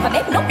đê, việc nhà và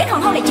bếp nút đến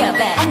hoàng hôn lại trở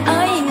về. Anh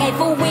ơi ngày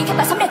vu quy các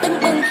bà sống đều tưng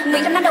bừng,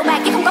 nguyện trăm năm đầu bạc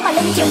chứ không có mà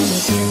lưng chừng.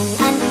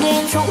 Anh đưa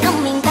em xuống thăm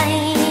miền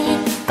Tây,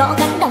 có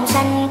cánh đồng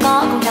xanh,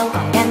 có con trâu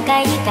còn đang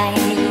cày cày,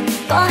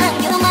 có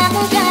hàng giữa mát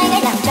trai để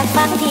làm chất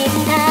phát thiên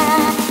tha,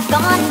 có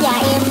anh và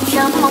em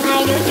sống mong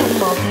hai đứa chung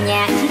một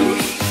nhà.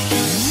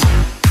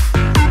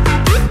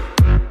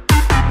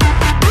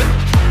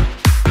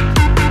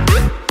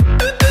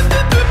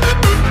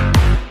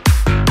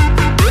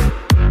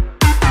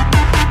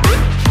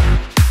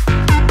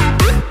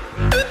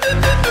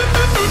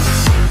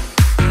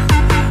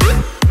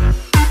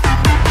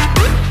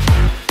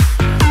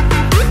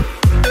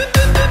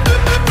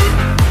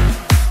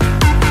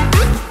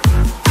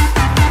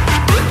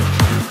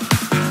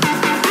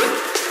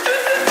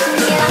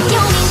 Về làm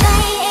dâu miền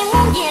Tây, em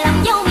muốn về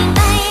làm dâu miền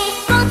Tây,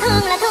 có thương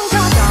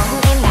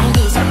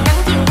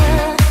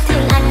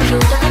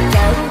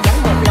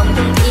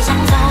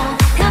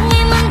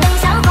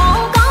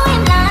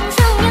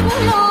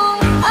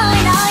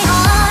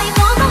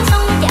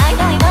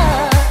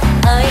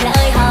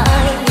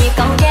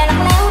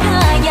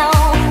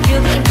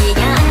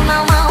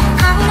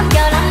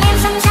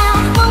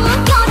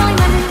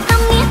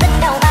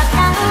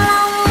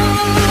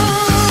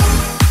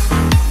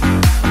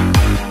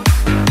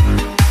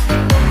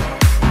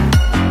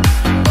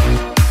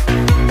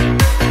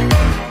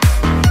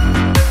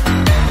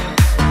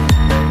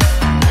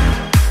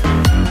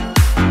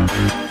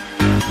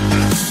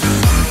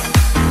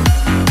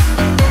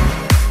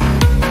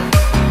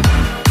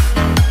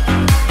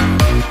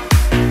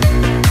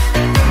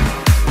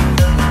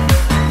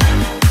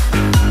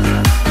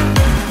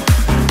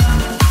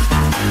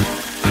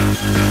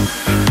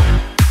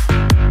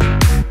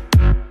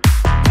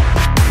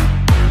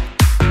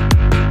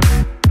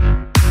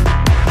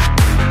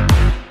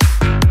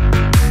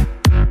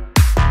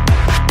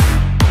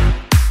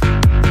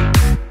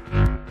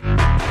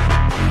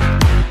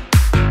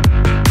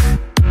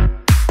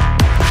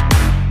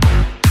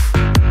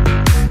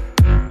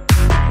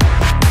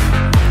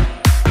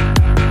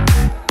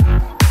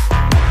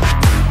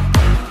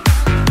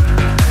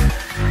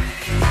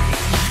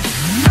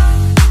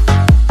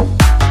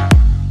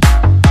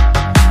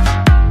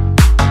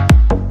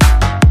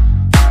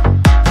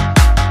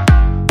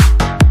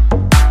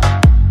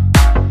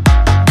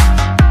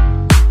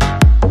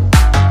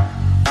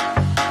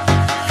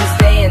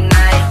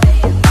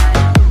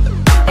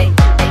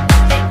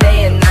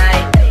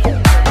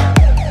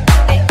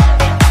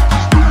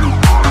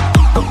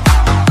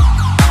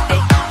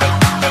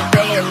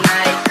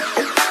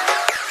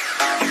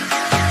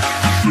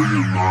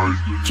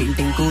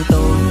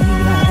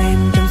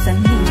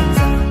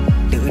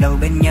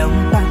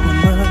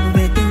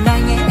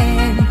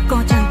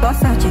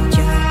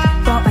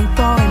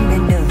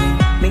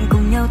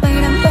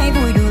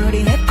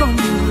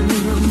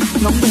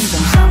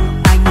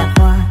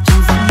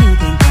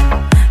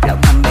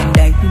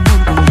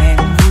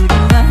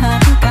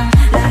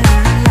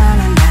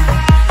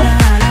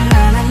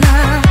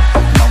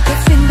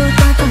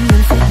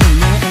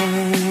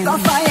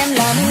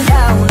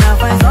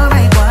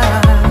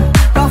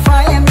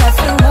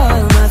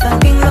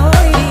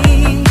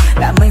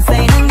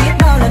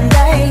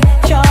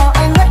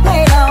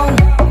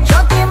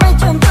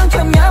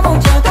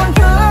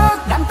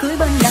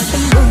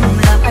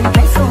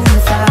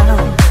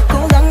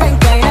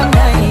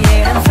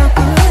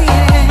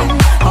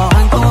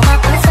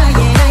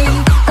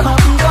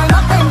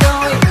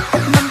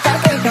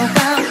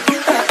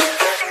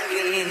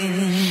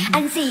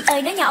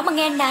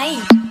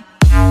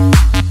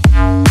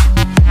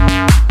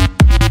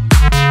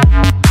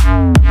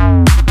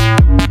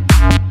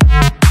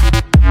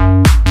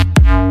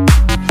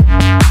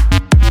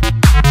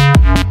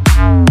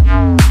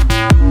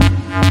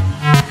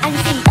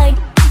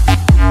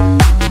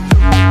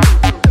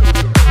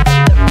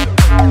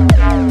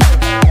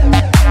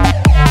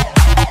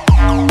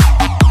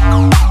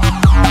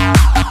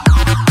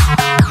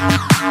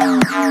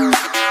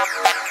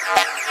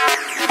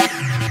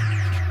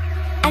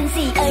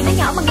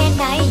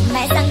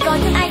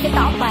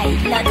vậy.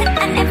 Lỡ thích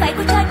anh em phải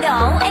có cho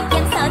độ. Em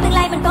chẳng sợ tương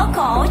lai mình có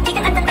khổ, chỉ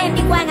cần anh thân em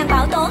đi qua ngàn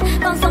bão tố.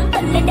 Con sống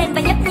tình lên đền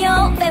và nhấp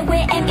nhô, về quê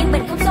em yên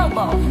bình không xô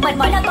bồ. Mệt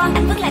mỏi lo toan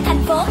anh bước lại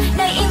thành phố,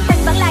 nơi yên bình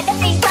vẫn là đất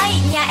miền Tây.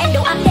 Nhà em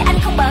đủ ấm để anh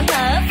không bỡ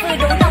ngỡ, vừa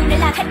đủ nồng để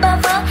là khách bơ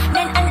vơ.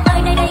 Nên anh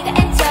ơi nơi đây có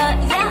em chờ,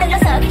 anh đừng lo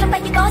sợ khi trong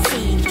tay chưa có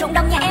gì. Ruộng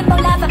đồng nhà em bao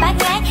la và bát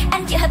ngát,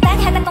 anh chịu hợp tác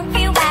hai ta còn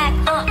phiêu bạc.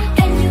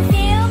 Can you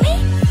feel me?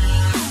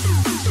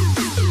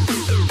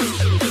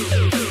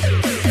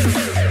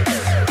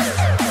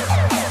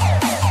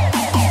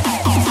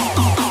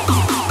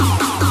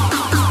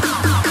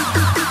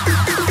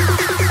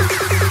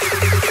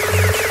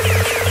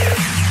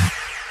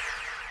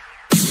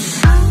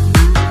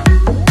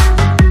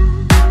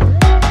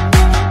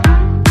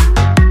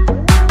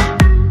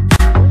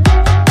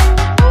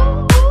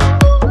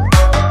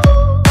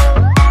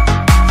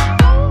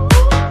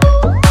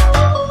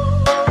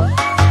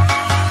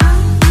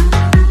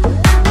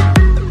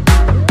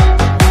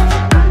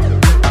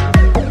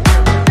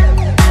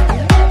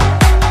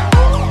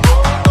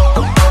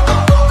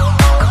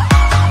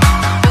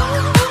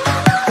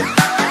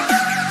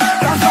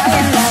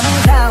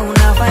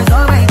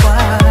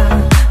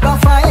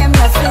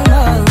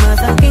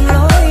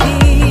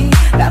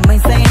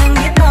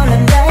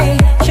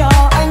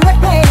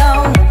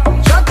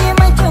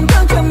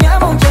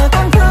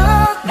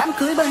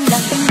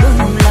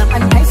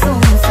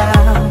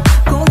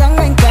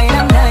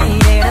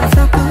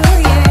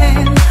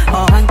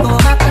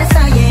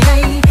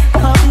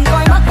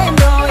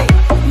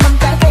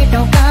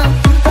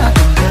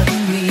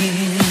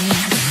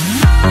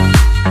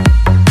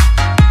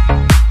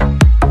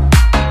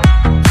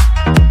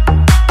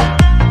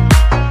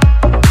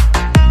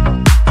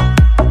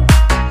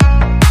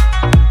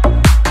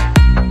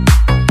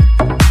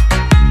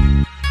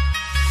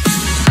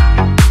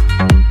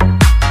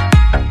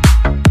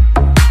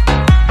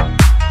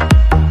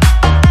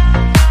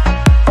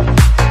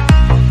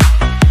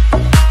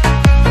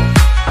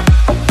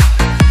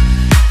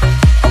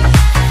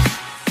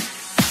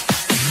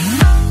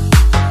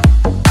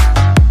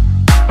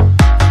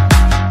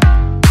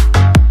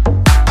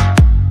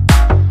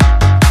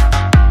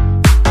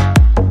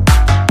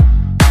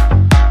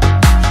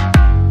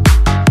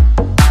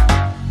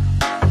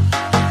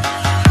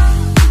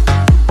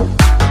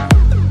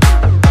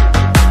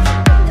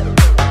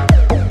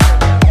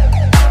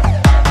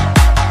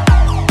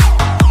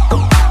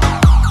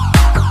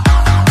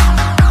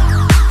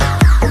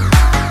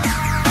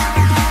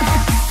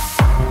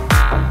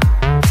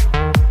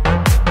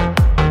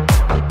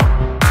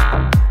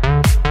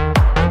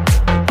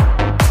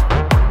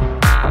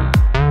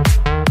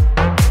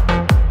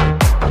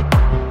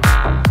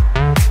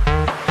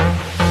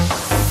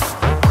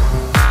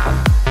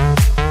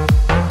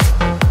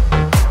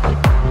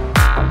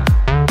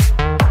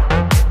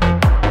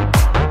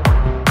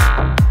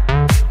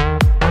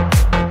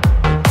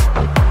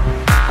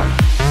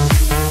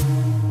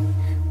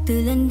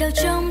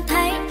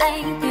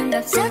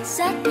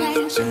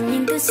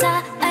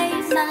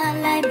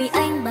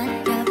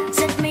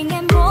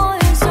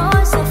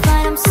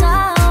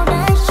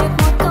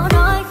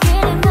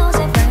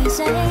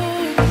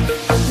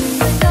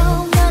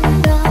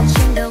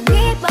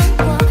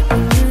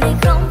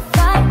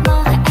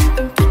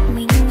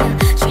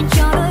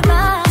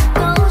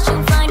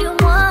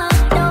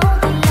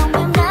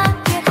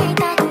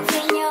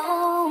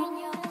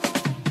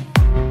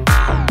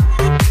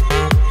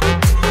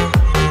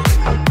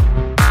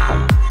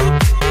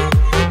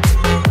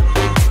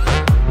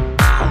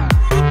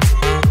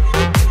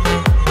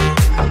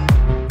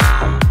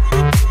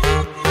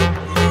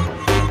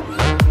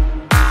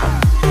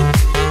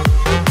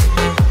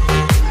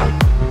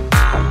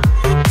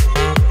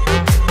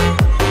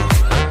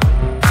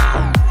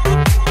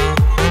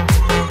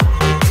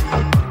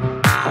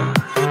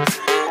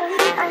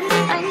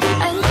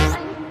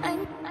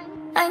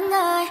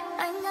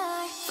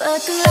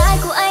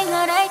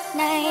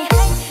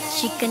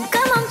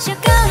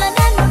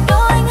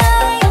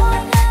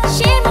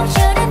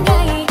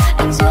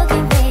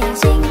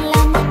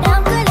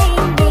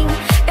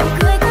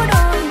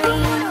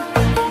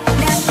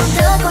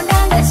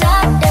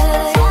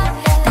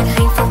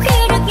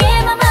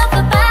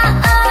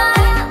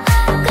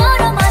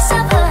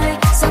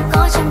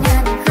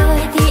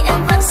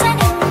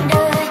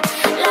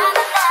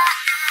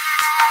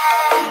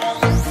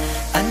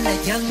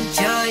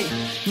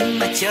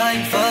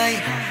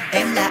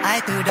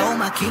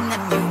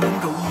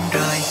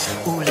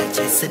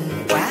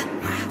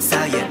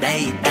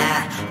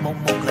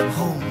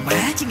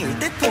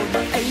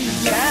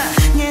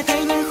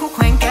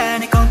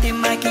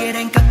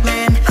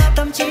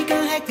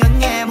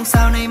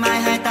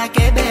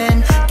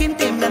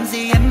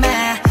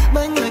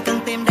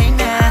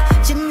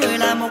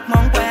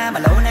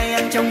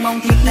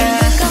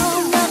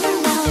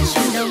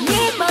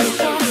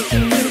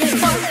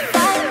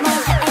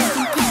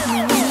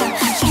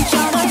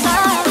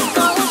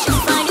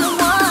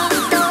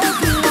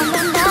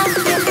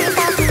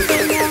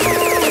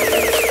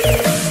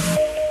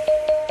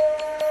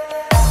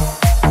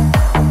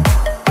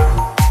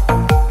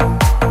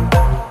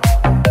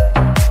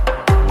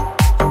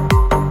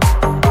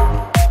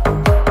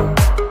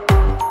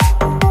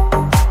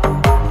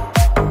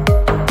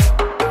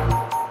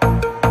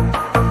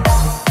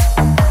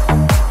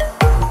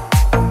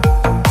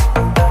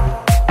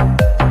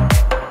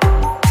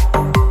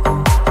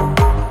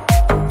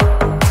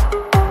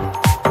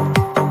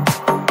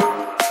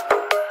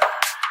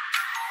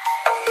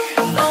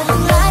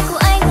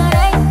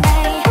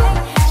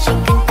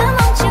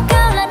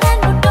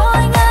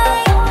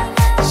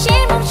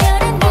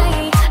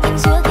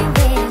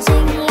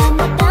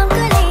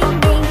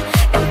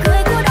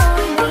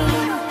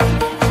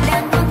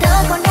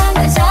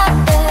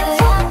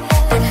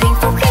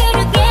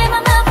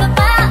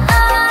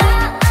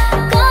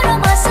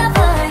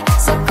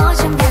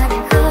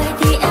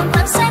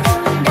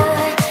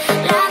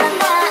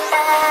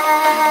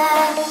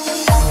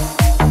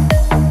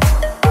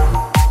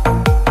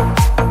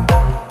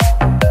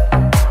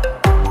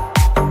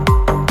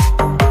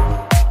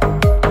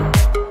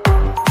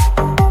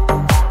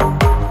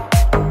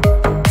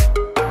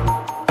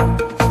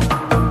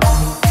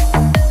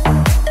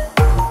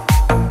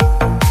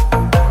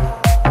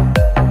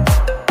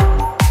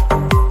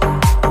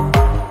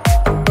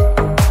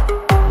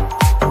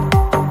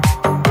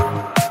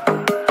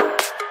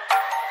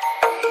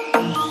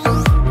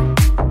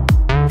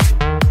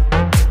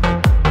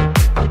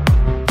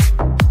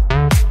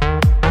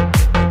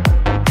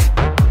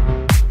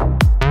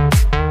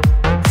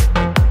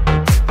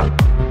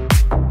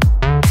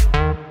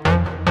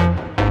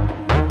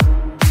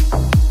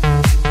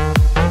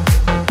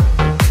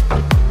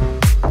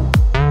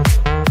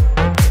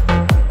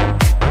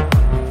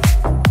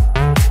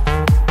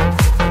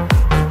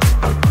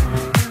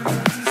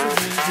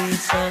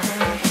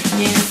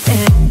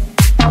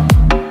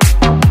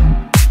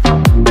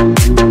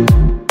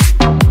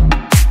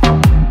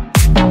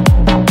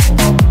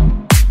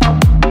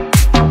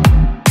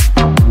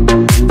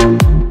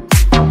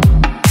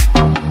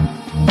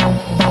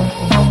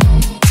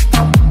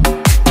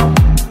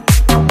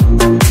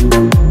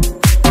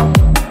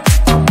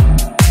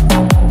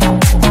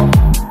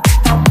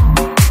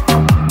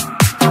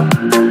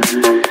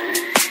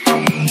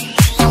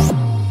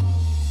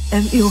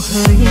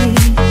 hơi,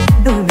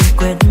 đôi mình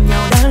quen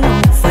nhau đã lâu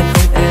phải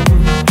không em?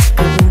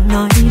 Cứ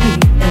nói đi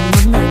em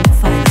muốn anh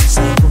phải làm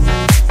sao,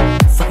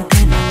 phải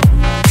thế nào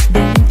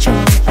để cho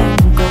anh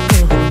có cơ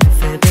hội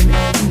về bên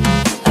em.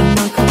 Anh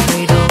nói không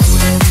hay đâu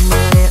em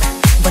ơi,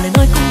 và lời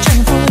nói cũng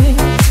chẳng vui,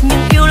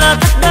 nhưng yêu là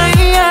thật đấy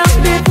em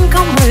biết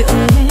không người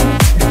ơi.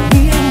 Đừng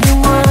nghĩ anh yêu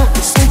hoa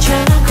say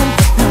chớ không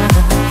thật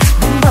thà,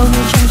 đến bao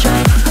nhiêu chàng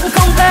trai cũng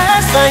không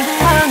thể dành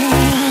anh.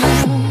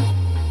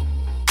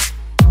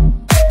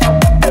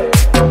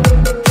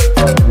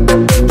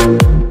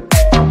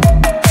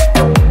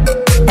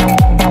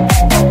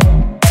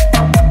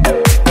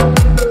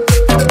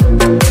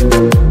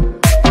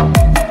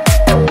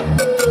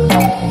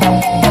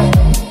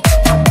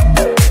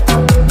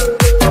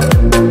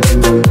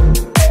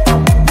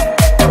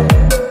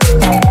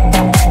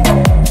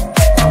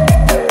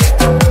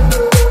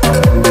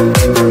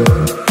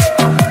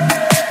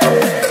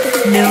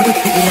 Nếu được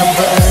thì làm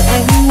vợ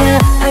anh nha,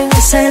 anh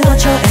sẽ lo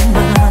cho em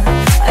mà.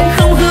 Anh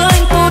không hứa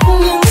anh tốt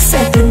nhưng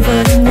sẽ tuyệt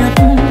vời nhất.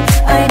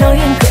 Ai nói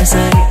anh cựa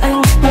dài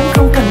anh cũng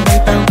không cần bận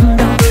tâm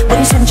đâu,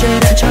 bởi sân trời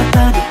đã cho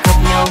ta được gặp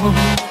nhau.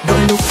 Đôi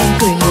lúc anh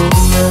cười ngủ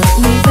ngơ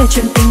nghĩ về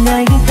chuyện tình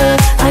ngày thơ,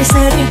 ai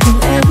sẽ đi cùng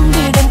em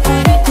đi đến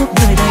cuối cuộc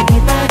đời này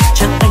ta.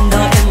 Chắc anh đó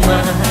em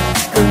mà,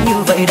 cứ như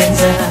vậy đánh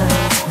giá,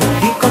 bởi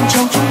vì con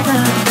trong chúng ta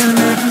đã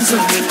lớn rồi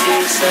mình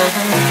đi xa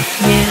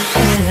nhé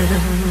em.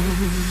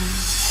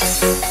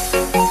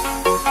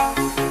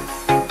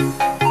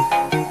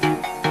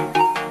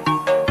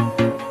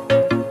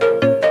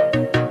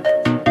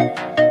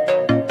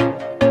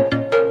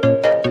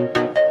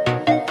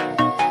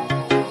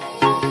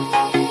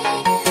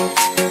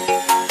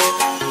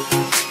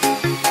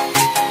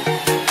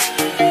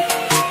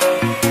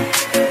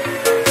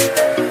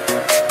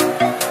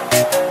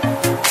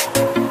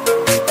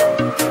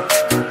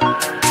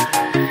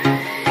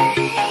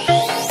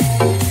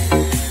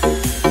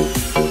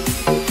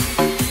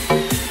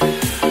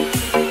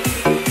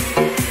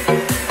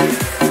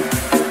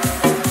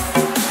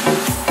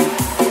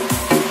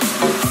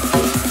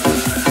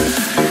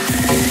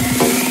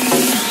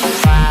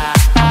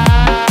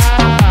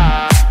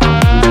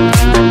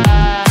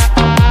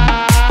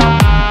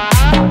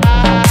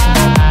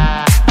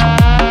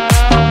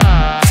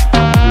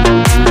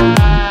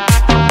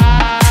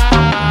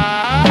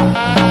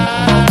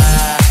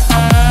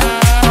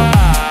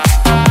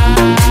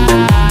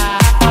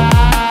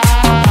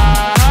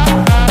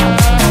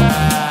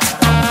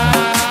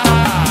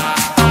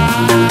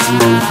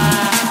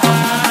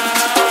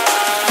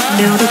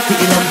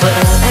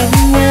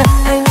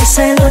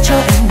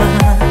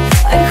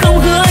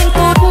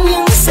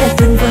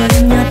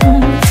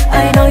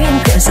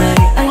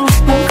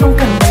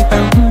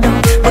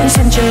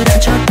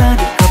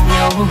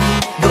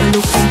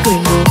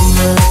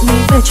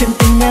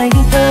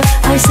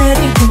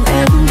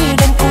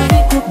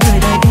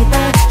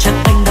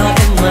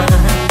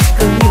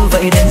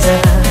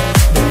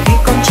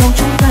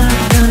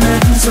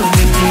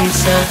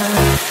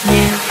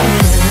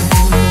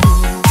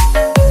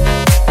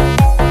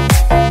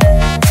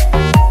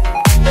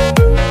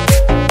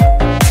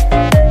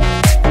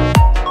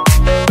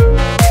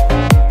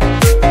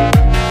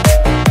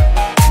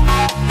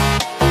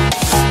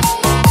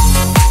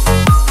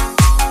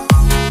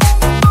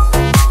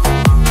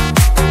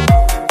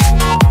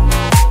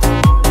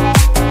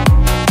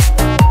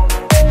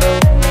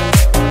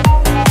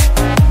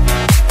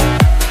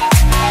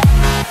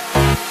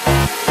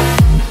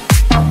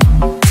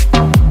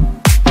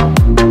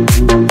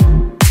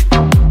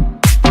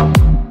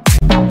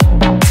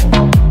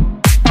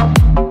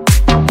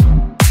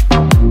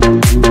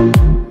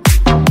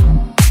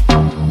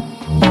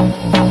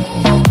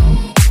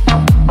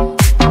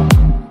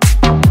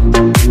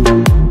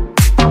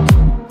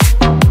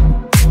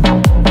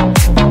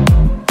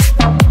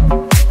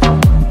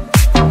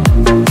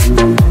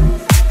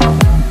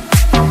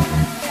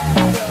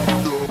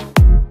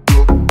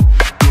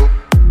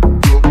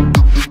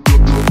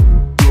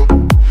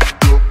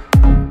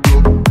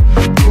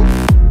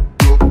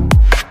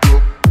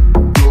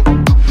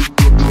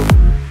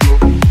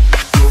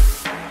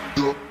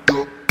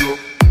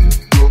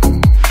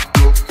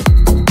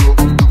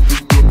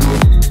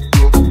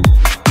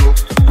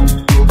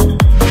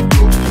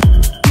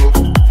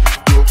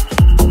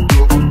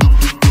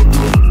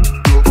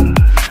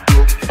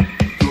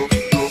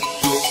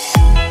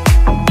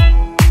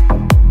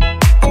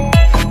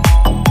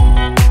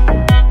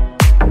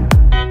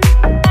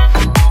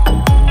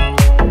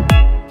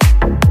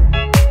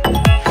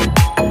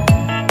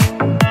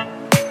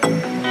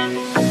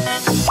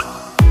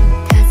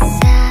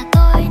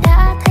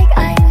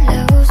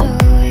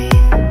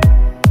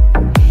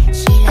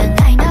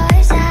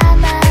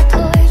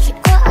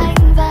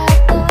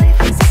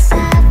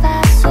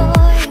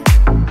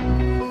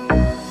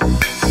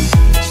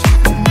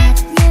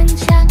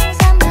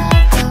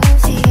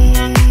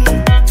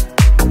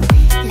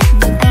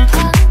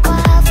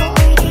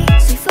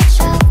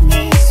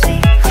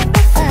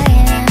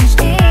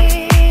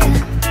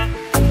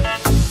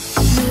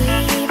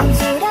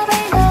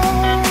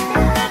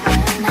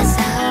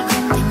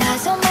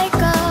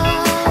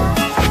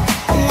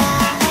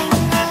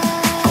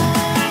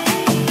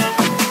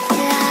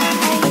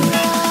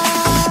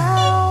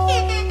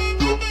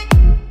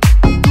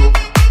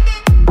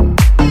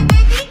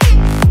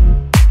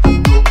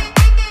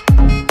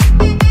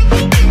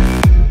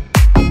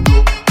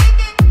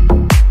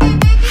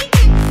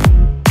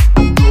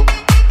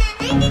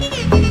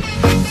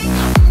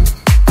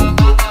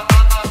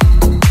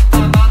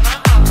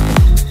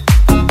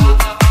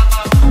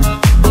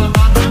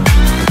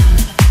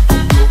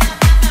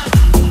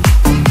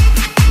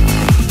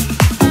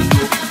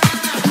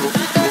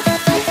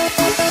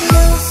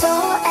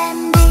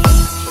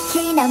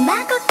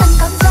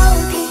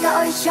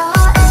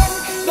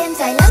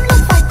 dài lắm lúc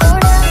phải cô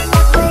đơn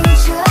một mình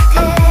trước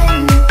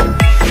thêm.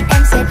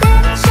 Em sẽ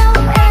đến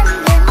trong em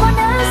để muốn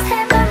ước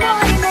thêm đôi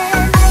môi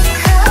mềm. Anh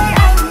hỡi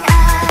anh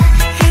à,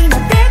 khi nào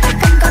biết ta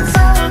cần còn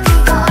dâu thì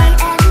gọi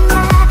em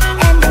nha.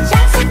 Em để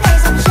chắc suốt ngày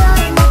dòng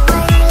chơi một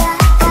cây lá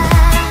cà.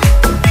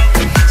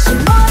 Chỉ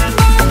muốn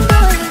em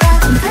đôi và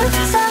cùng thức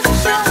giấc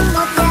trong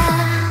một nhà.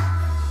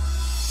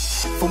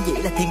 Vốn dĩ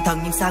là thiên thần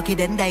nhưng sau khi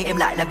đến đây em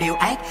lại làm điều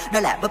ác. Đó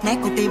là bóp nát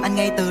con tim anh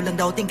ngay từ lần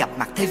đầu tiên gặp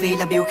mặt, thay vì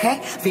làm điều khác.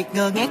 Việc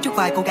ngơ ngác trước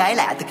vài cô gái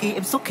lạ từ khi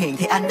em xuất hiện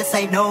thì anh đã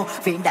say no.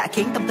 Vì đã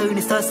khiến tâm tư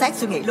này sơ sát,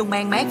 suy nghĩ luôn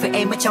mang mát về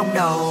em ở trong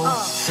đầu.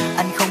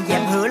 Anh không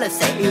dám hứa là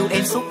sẽ yêu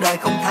em suốt đời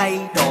không thay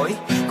đổi,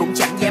 cũng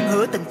chẳng dám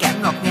hứa tình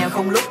cảm ngọt ngào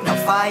không lúc nào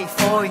phai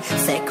phôi.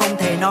 Sẽ không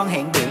thề non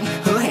hẹn biển,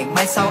 hứa hẹn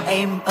mai sau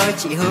em ơi.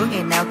 Chỉ hứa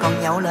ngày nào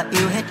còn nhau là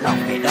yêu hết lòng,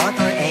 ngày đó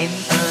thôi em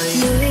ơi.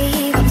 Người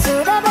hy vọng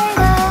dù đã bay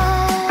ra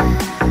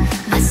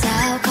mà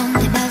sao không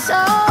thể nào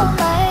giấu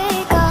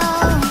mấy câu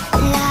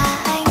là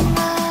anh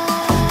ơi,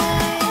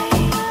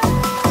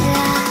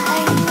 là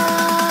anh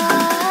ơi.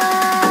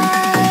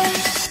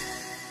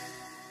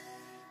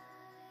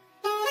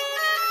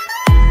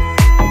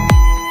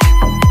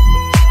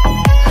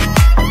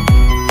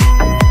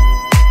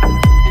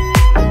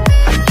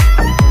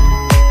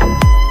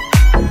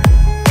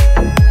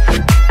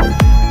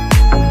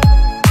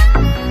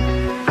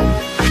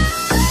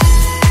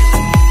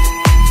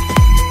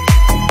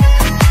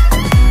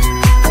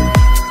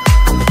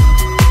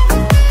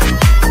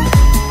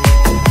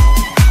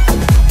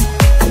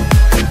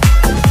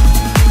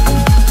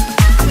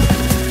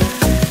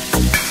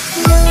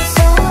 Lưu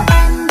số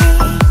em đi,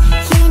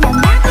 khi nào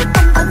má có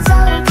cần con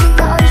dâu thì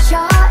gọi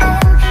cho em.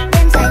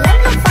 Đêm dài lắm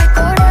lúc phải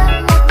cô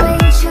đơn một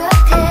mình trước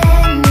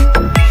thêm.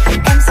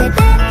 Em sẽ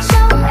đến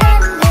trong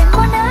em để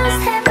muốn ước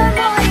thêm đôi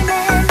môi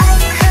mềm. Anh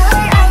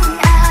hỡi anh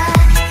à,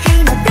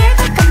 khi nào biết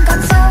ta cần con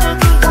dâu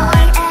thì gọi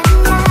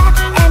em nha.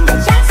 Em để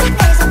chắc suốt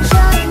ngày dòng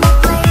chơi một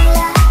cây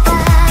lá cà.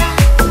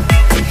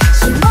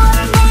 Chỉ muốn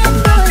em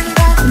đôi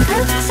và cùng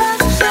thức giấc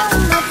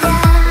trong một nhà.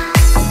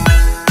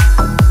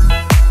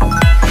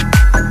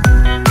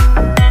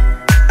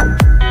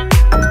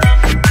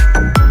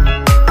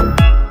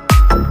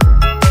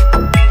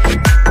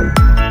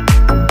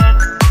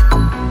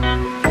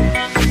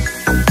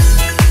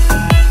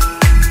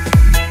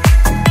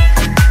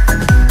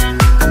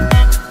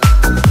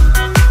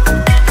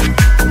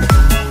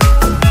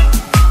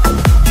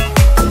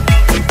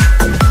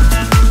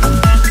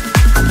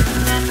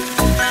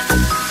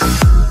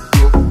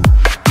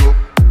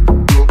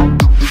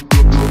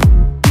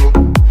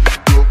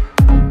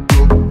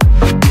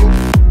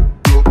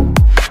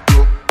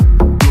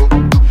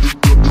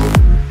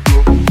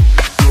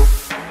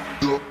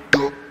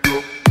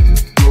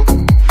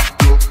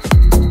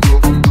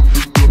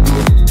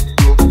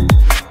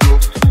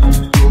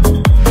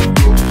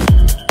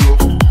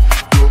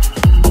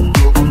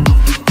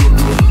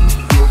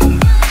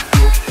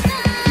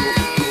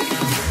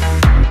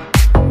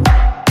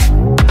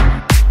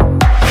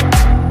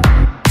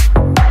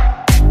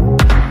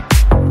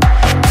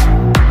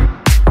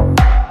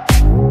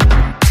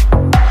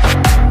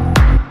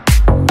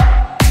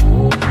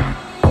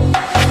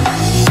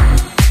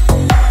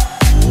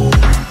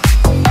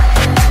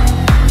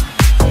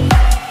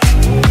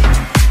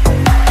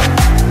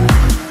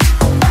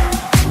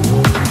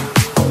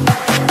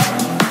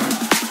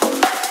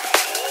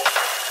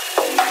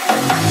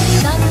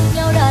 Gặp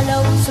nhau đã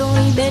lâu rồi,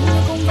 bên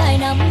nhau cũng vài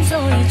năm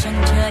rồi,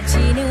 chẳng chờ chi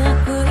nữa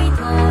cưới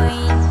thôi.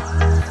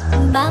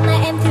 Ba mẹ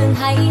em thường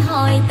hay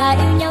hỏi ta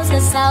yêu nhau giờ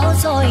sao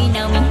rồi,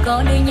 nào mình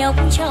có đôi nhóc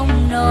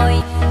trong nồi.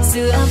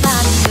 Giữa ba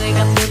người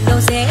gặp được đâu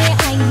dễ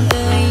anh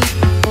ơi,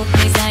 cuộc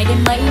đời dài đến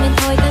mấy nên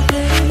thôi ta cứ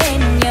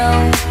bên nhau.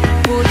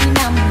 Cuối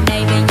năm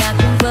này về nhà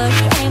cùng với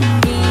em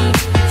đi,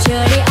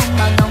 chờ để ông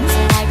bà ngóng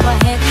sẽ lại qua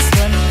hết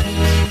xuân thì.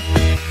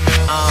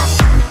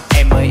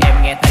 Em ơi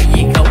em nghe thấy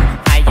gì không?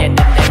 Hai gia đình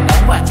đang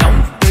ngóng và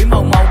trông cưới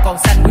mau mau còn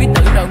xanh quý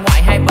tử nội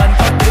ngoại hai bên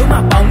có đứa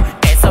mà bông.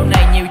 Kẻ sau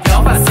này nhiều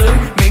gió và sương,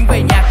 miễn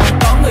về nhà còn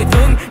có người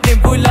thương. Niềm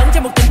vui lớn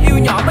cho một tình yêu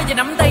nhỏ, bây giờ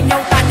nắm tay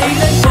nhau ta đi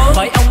lên phương.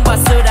 Bởi ông bà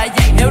xưa đã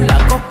dạy nếu lỡ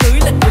có cưới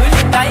là cưới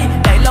liền tay.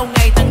 Để lâu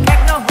ngày thằng khác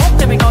nó hốt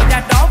thì mày ngồi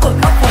ra đó vừa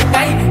khóc vừa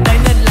cay. Đây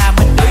nên là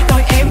mình cưới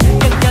thôi em,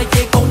 chân chơi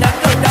gì còn đáng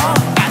rồi đó.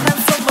 Cả thanh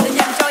xuân mình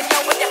dành cho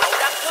nhau, bây giờ hậu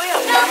đám cưới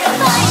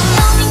hồng.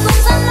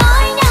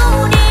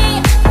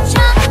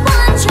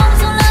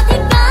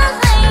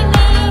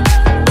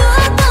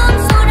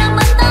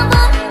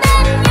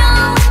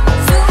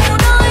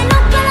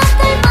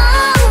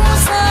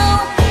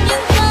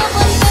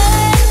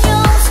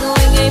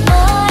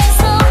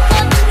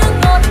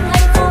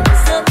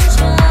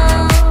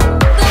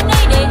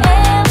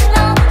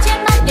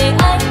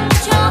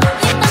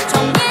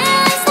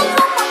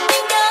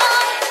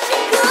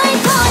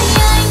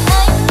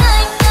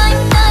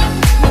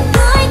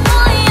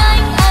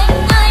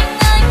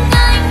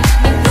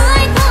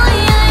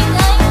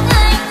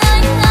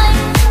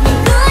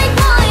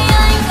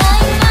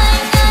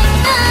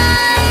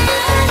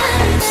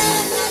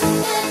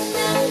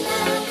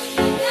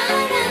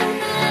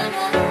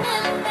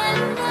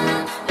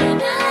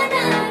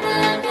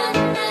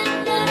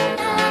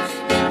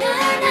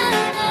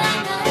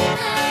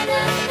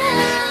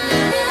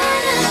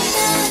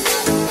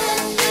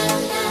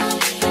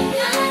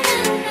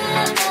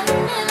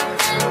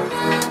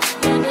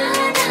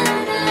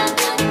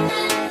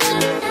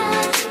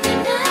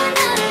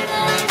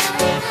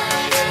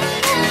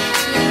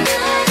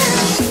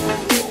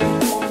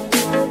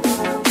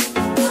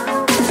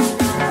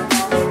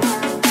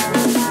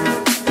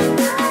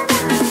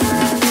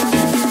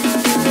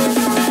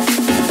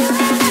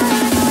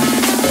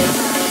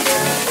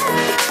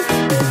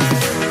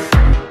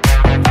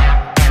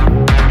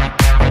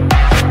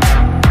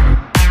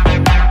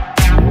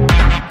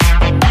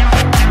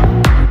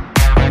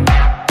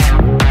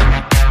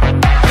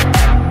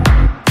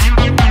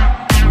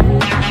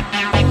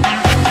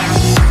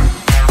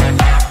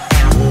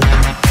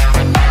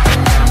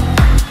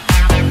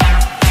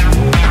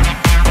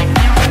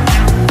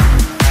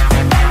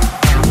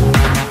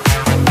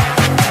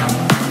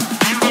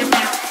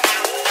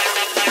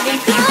 Mình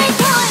cưới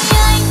thôi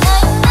anh,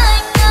 mình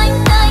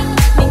cưới thôi anh,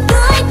 mình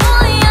cưới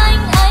thôi anh,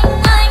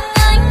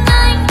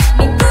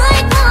 mình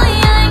cưới thôi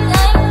anh,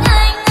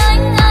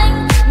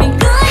 mình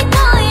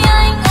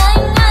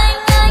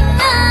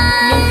cưới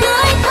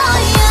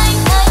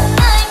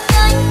thôi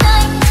anh,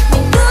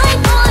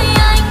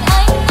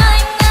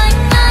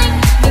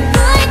 mình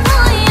cưới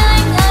thôi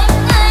anh,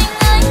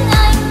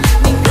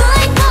 mình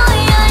cưới thôi anh, mình cưới thôi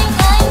anh.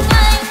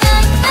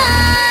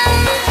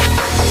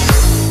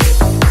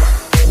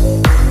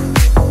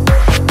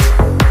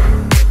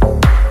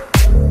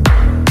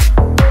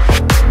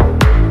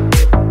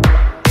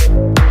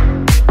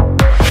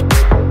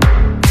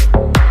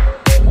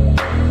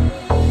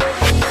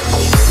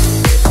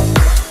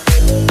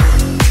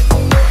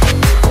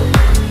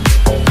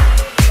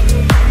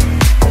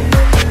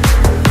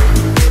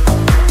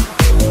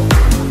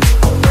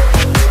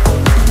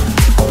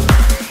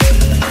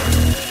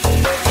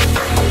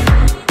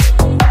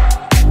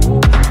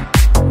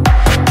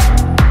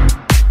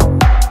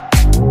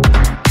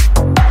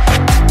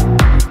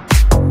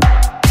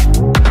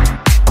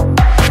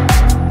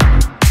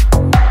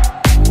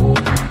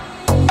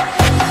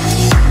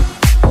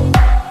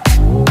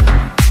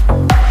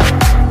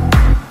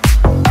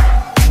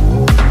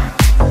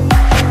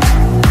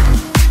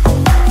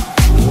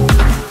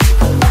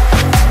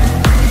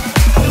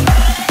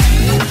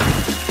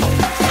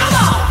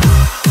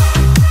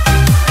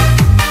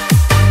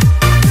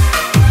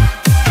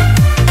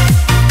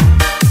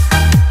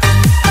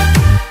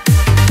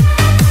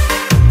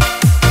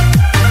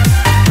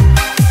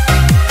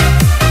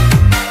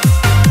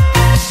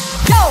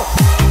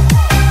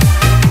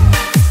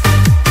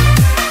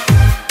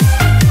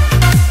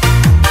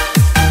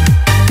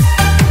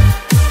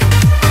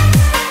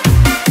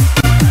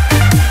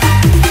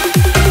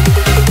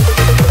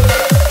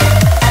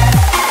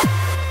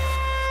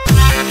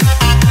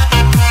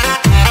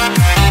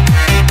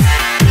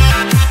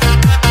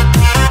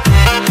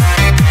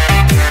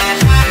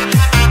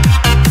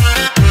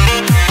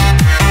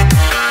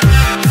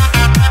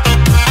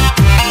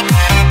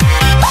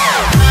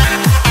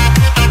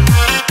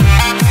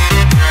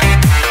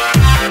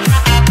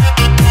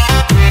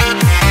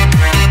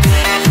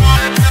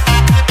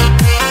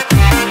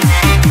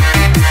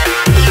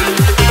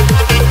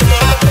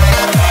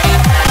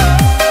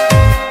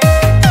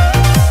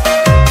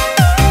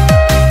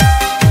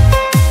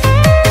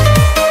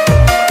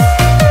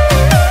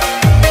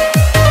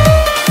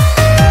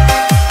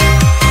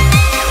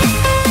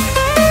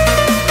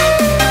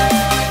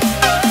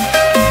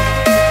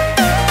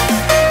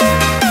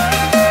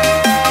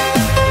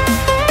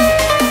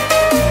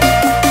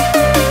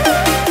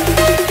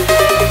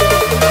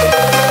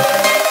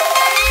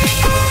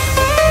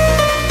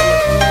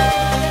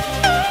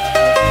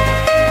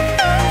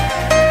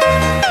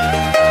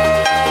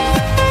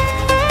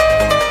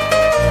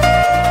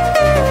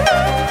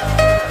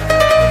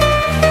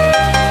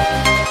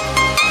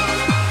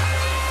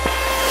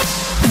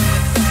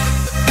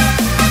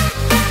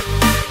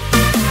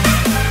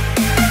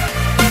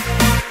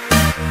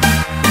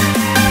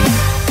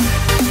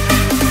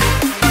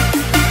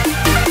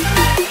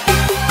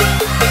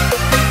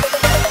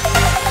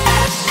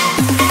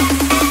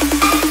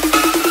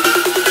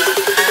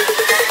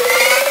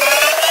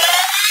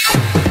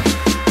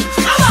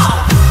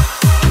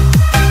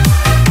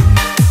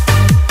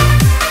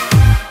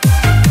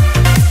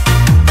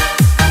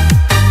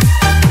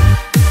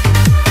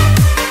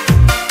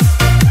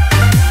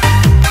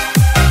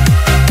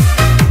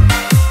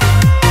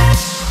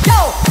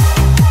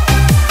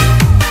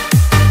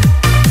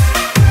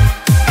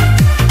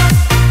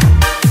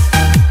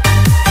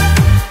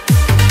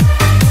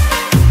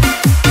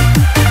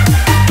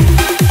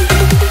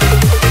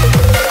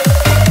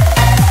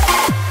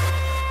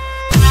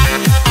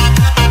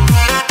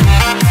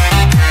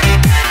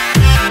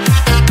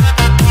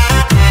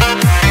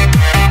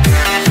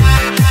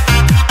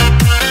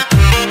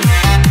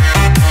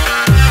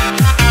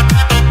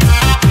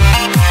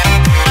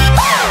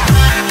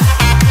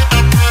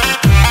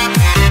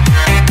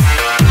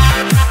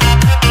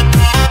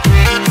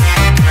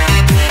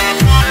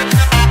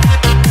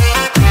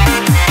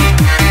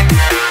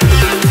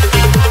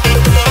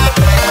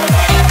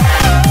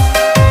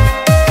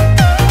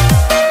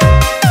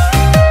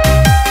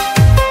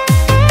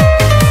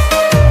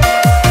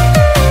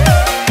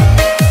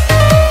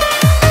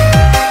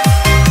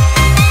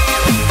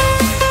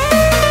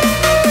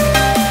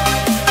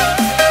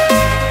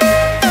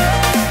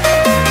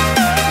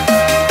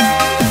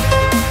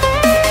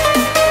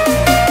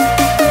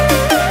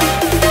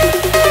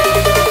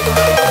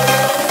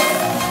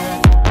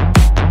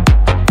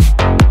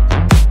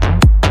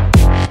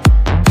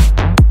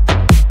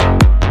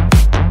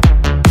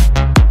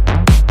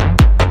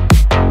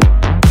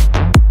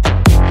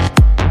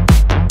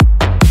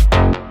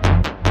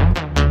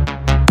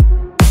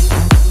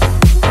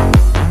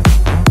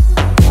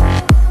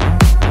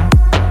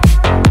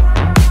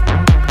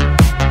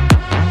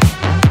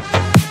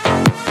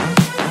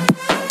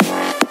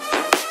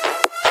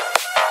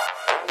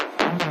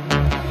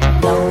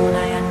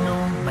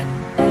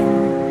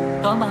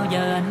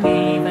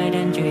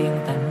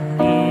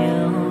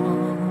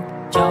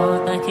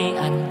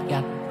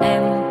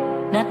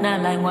 ra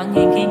lại ngoan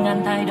hiền khiến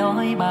anh thay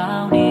đổi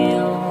bao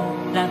điều.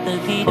 Là từ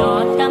khi đó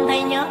anh cảm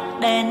thấy nhớ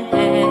đến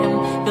em,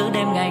 cứ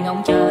đêm ngày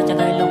ngóng chờ cho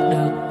tới lúc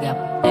được gặp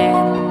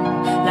em.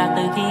 Là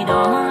từ khi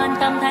đó anh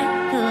cảm thấy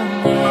thương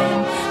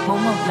em,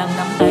 muốn một lần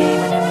nắm tay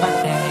bên em bắt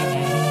kề ngày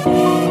đêm.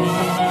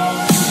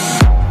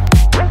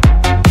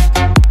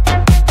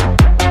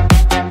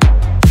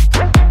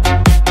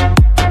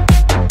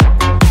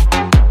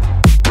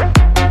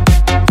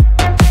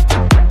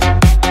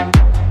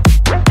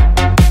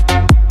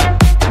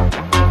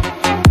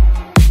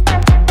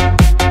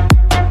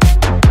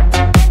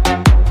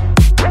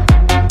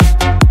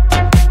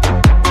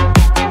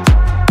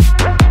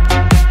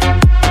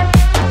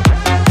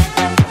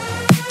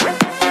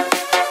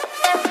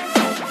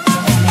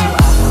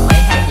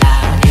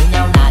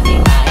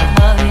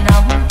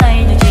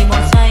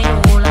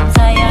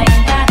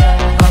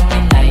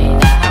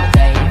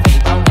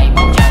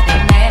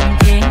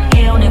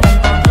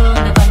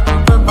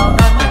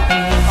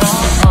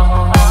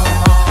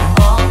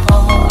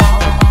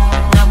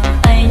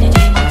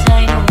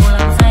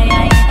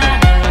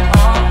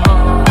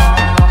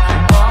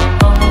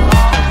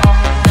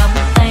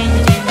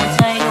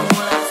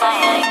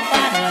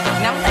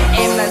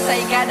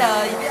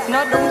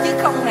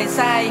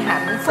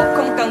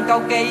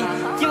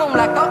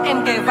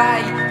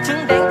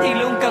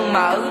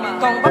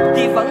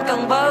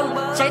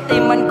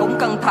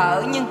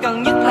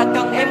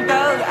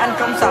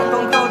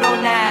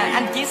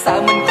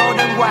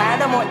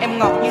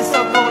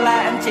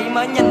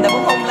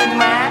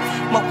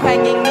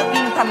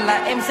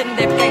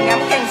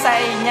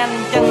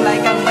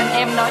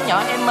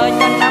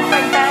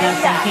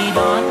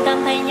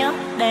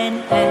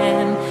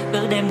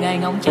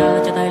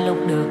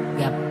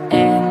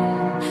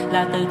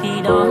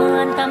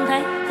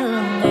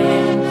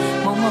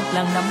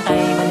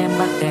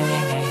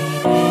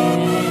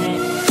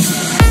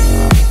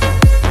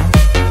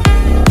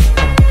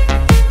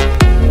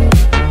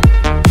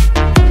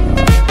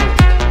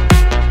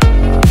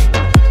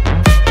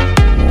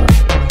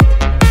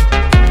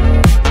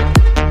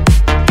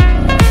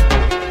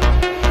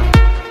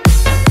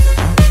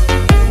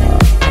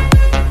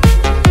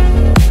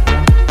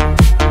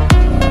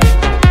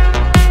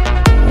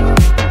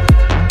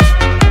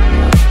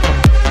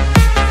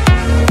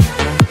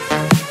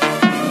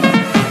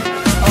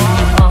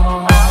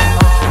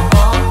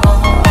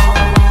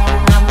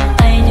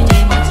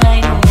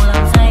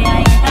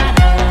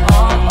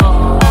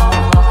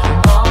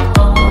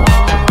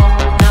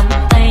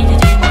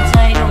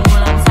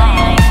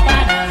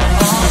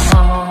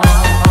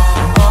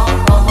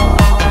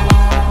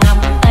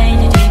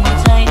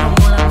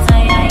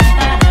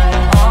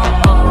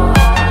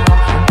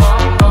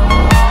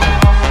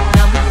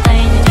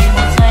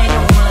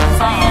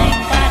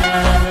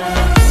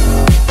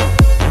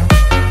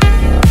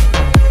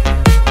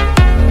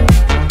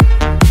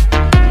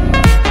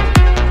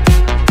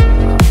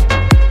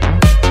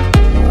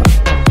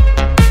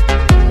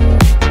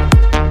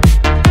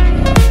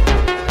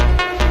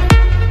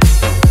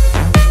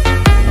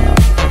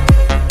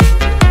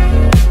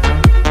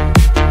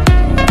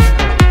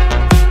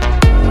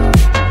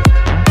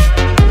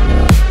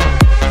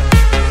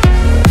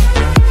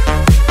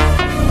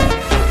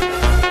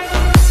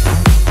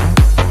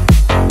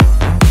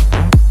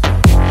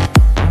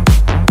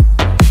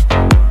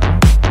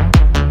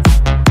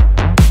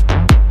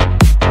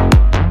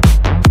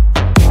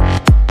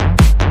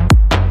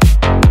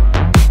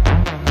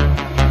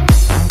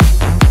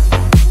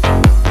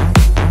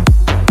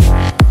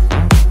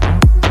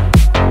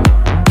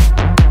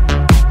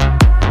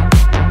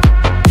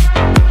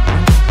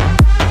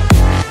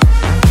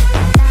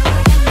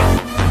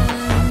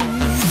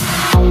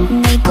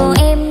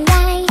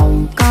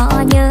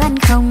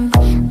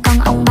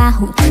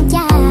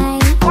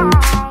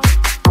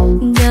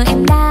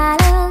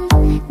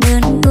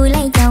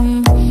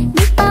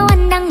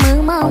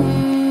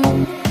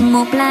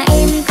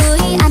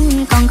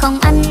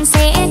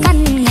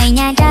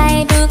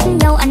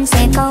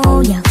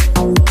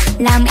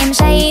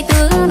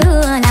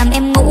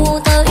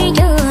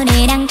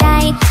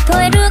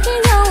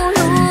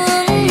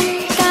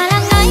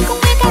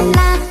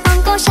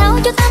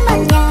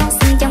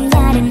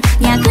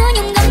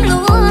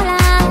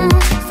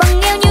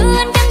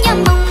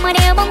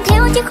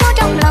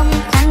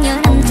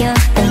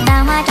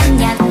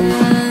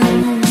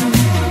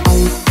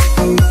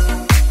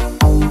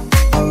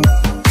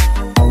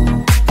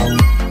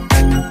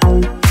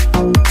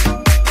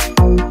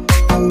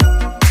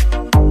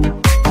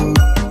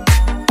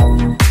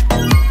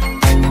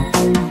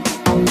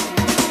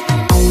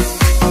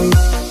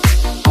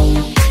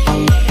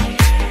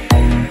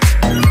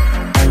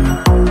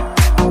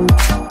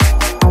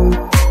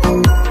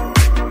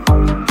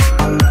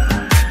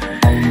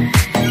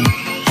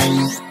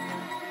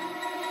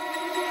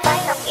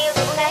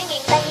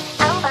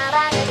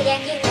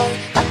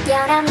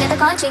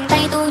 truyền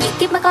tay tu diệt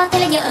kiếp mới có thể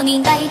là giờ ở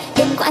miền Tây.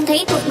 Đêm của anh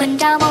thấy tụi mình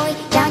trao môi,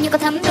 trao như có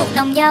thấm đục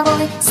đồng da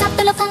vôi. Sắp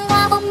tới lớp thăng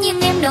hoa bỗng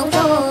nhiên em đâu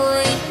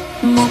rồi.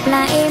 Một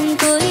là em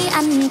cưới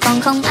anh, còn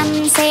còn không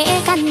anh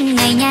sẽ canh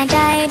ngày nhà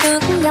trai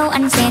rước dâu,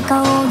 anh sẽ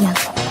câu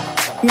giật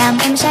làm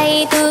em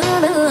say tứa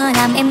lưa,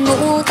 làm em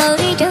ngủ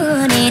tới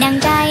trưa để đàn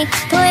trai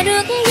thuê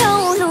rước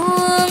dâu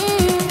luôn.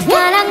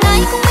 Nhà làm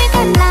gái cũng biết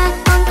em là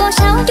con cô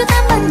sáu chú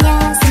tám bên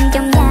nhà, xin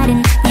trong gia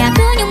đình nhà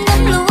cửa nhung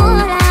gấm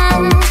lúa ra.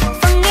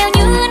 Phần nghèo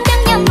như anh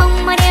trắng nhà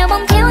mộng mà đeo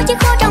bông theo chiếc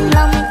khố trong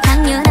lòng,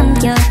 tháng nhớ năm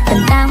chờ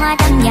tình ta hoa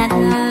trong nhà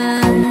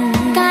thờ.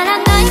 Cả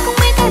làng gái cũng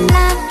biết em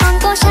là con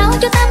cô sáu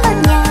chú tám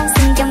bên nhà,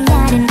 xin trong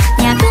gia đình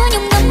nhà cửa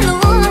nhung gấm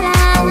lúa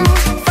ra.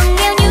 Phần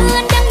nghèo như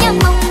anh trắng nhà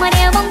mộng mà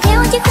đeo bông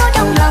theo chiếc khố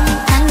trong lòng,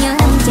 tháng nhớ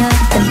năm chờ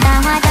tình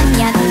ta hoa trong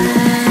nhà thờ.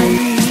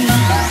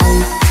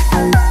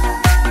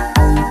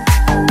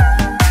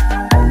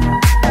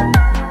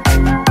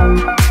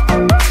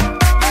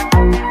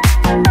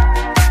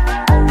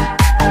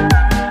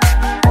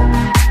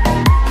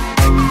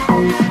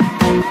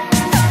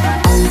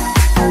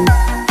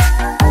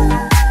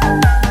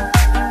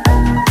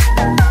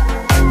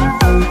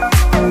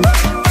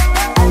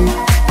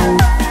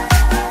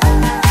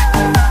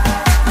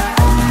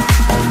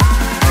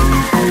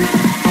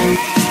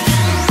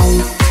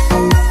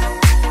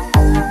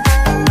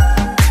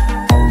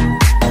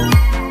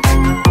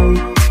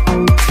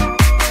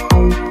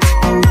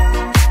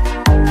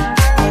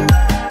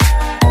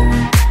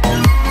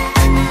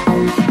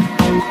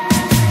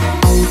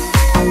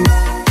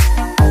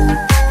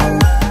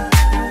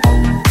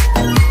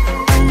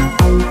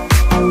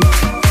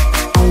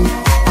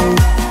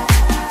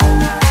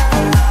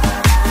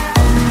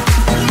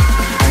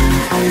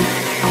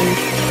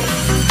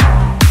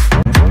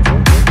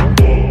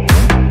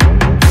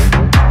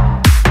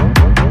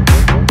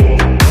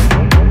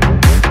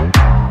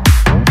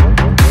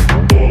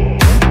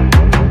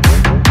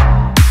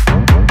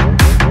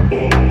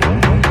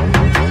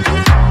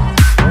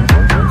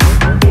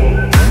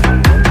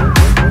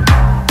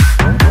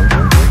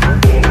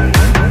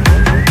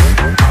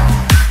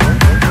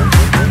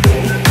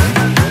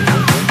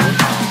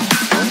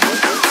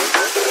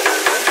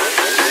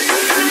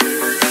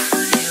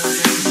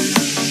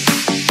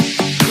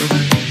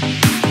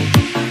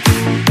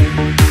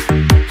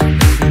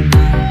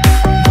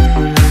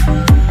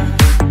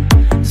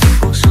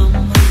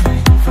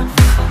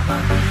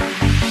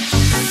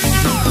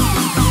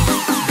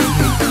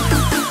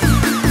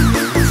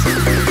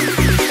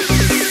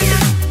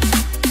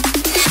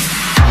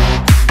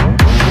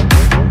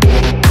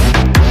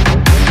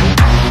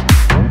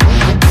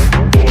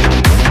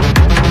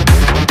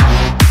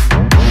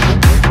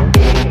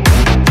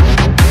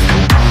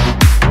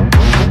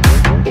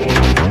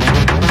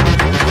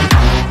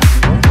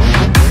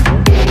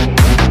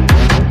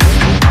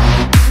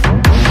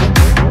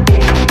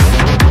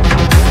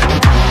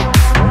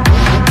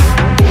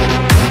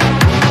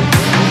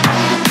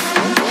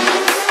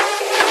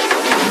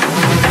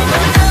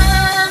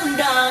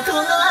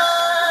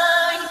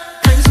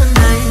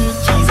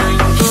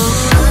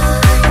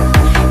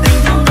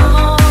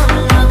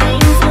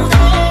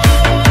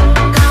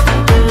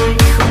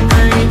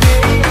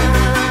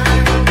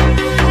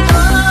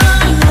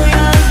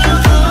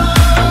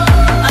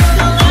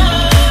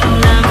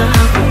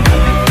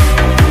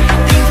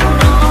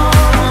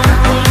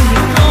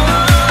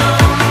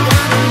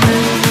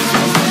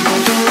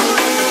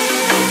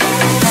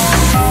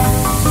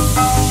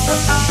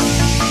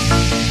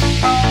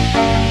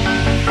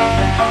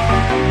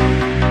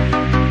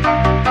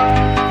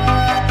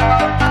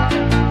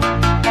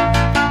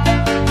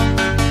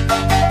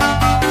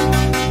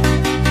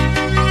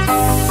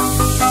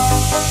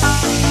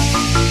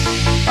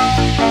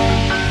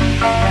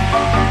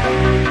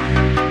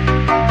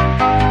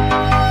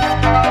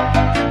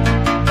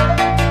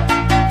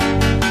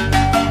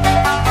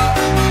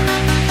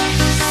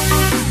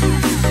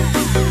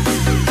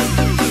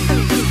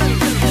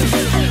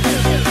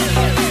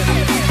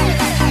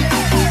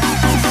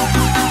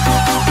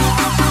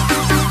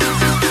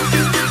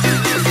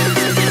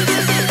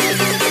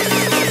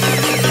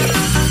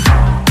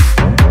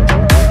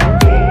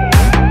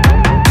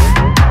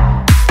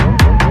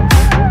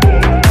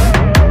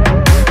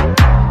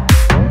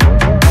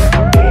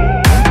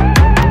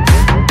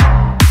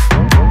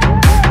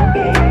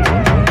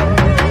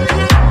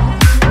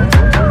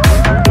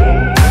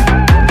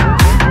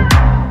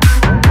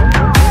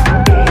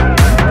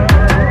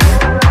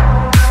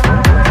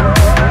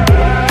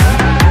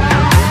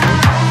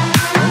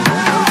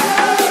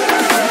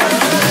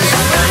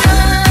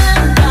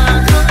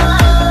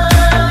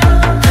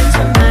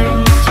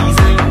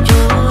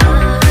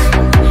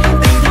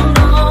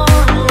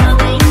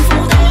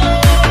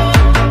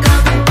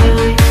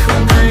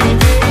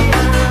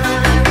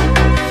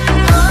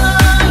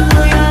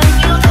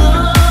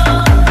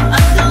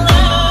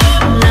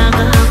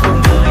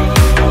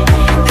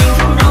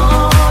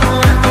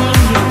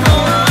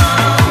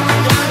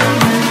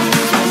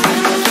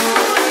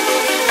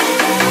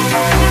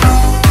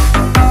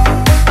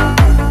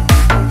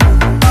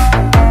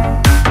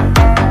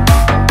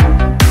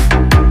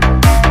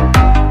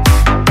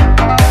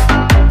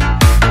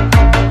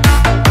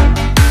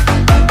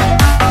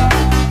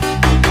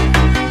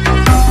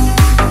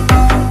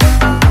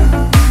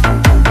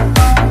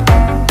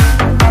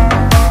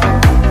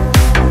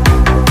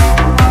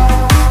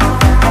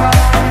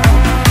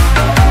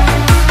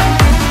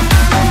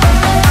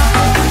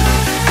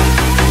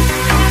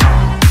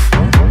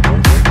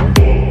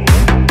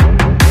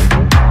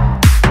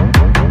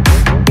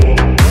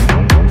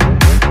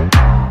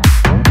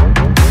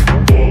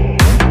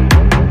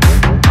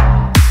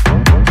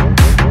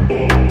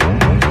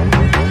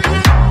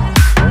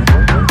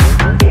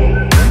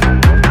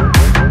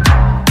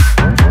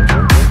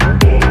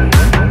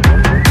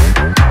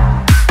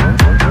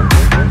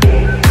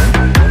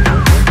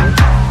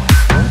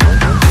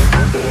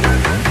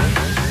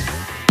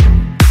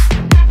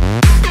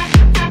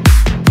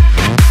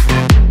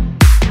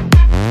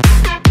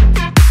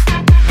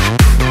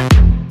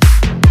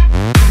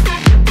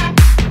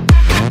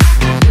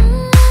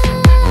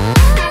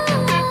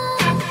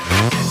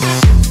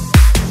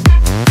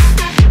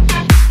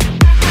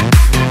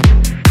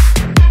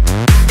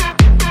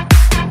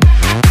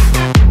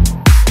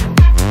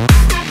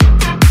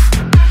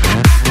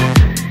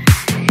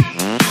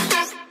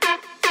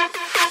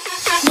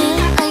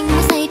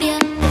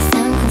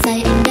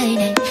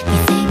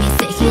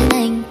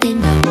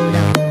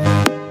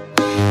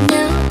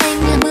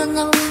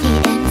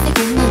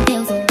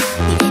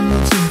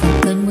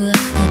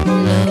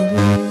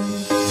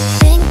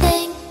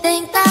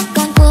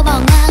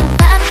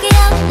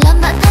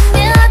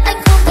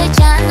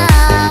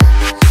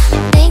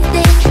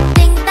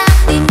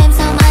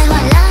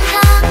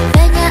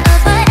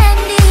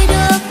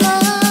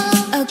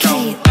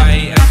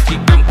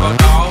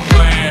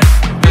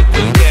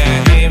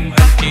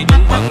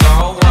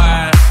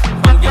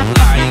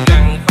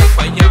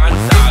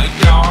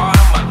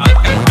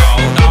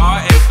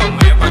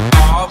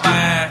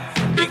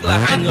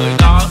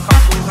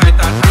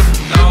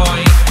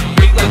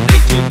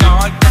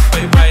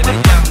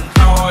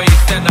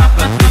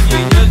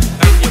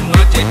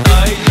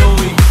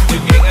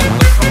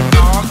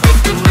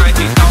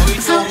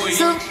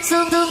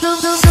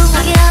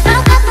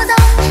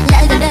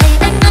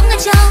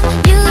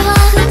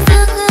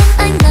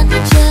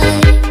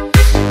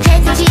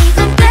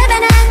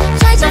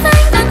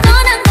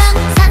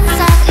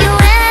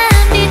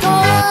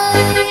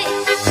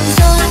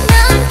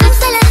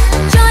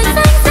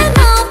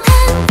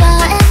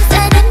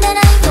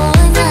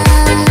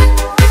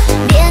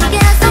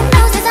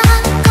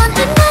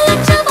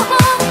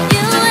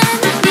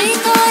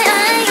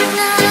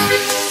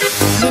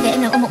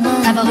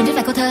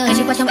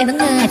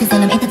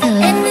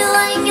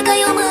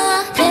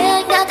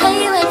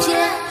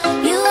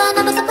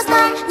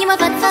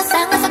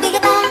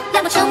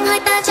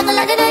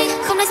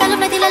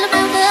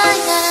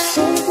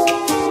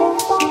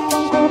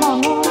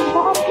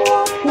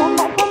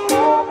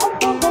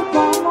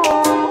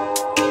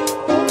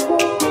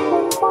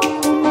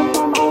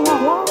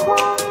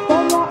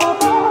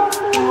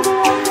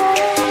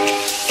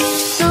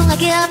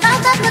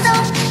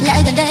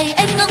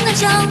 ở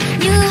trong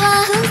như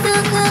hoa hướng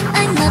dương hương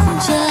ánh mặt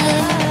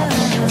trời.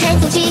 Thế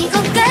dù chỉ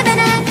không kế bên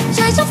em,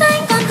 trời trong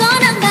xanh còn có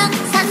nắng gắt,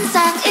 sẵn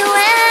sàng yêu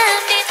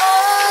em đi thôi.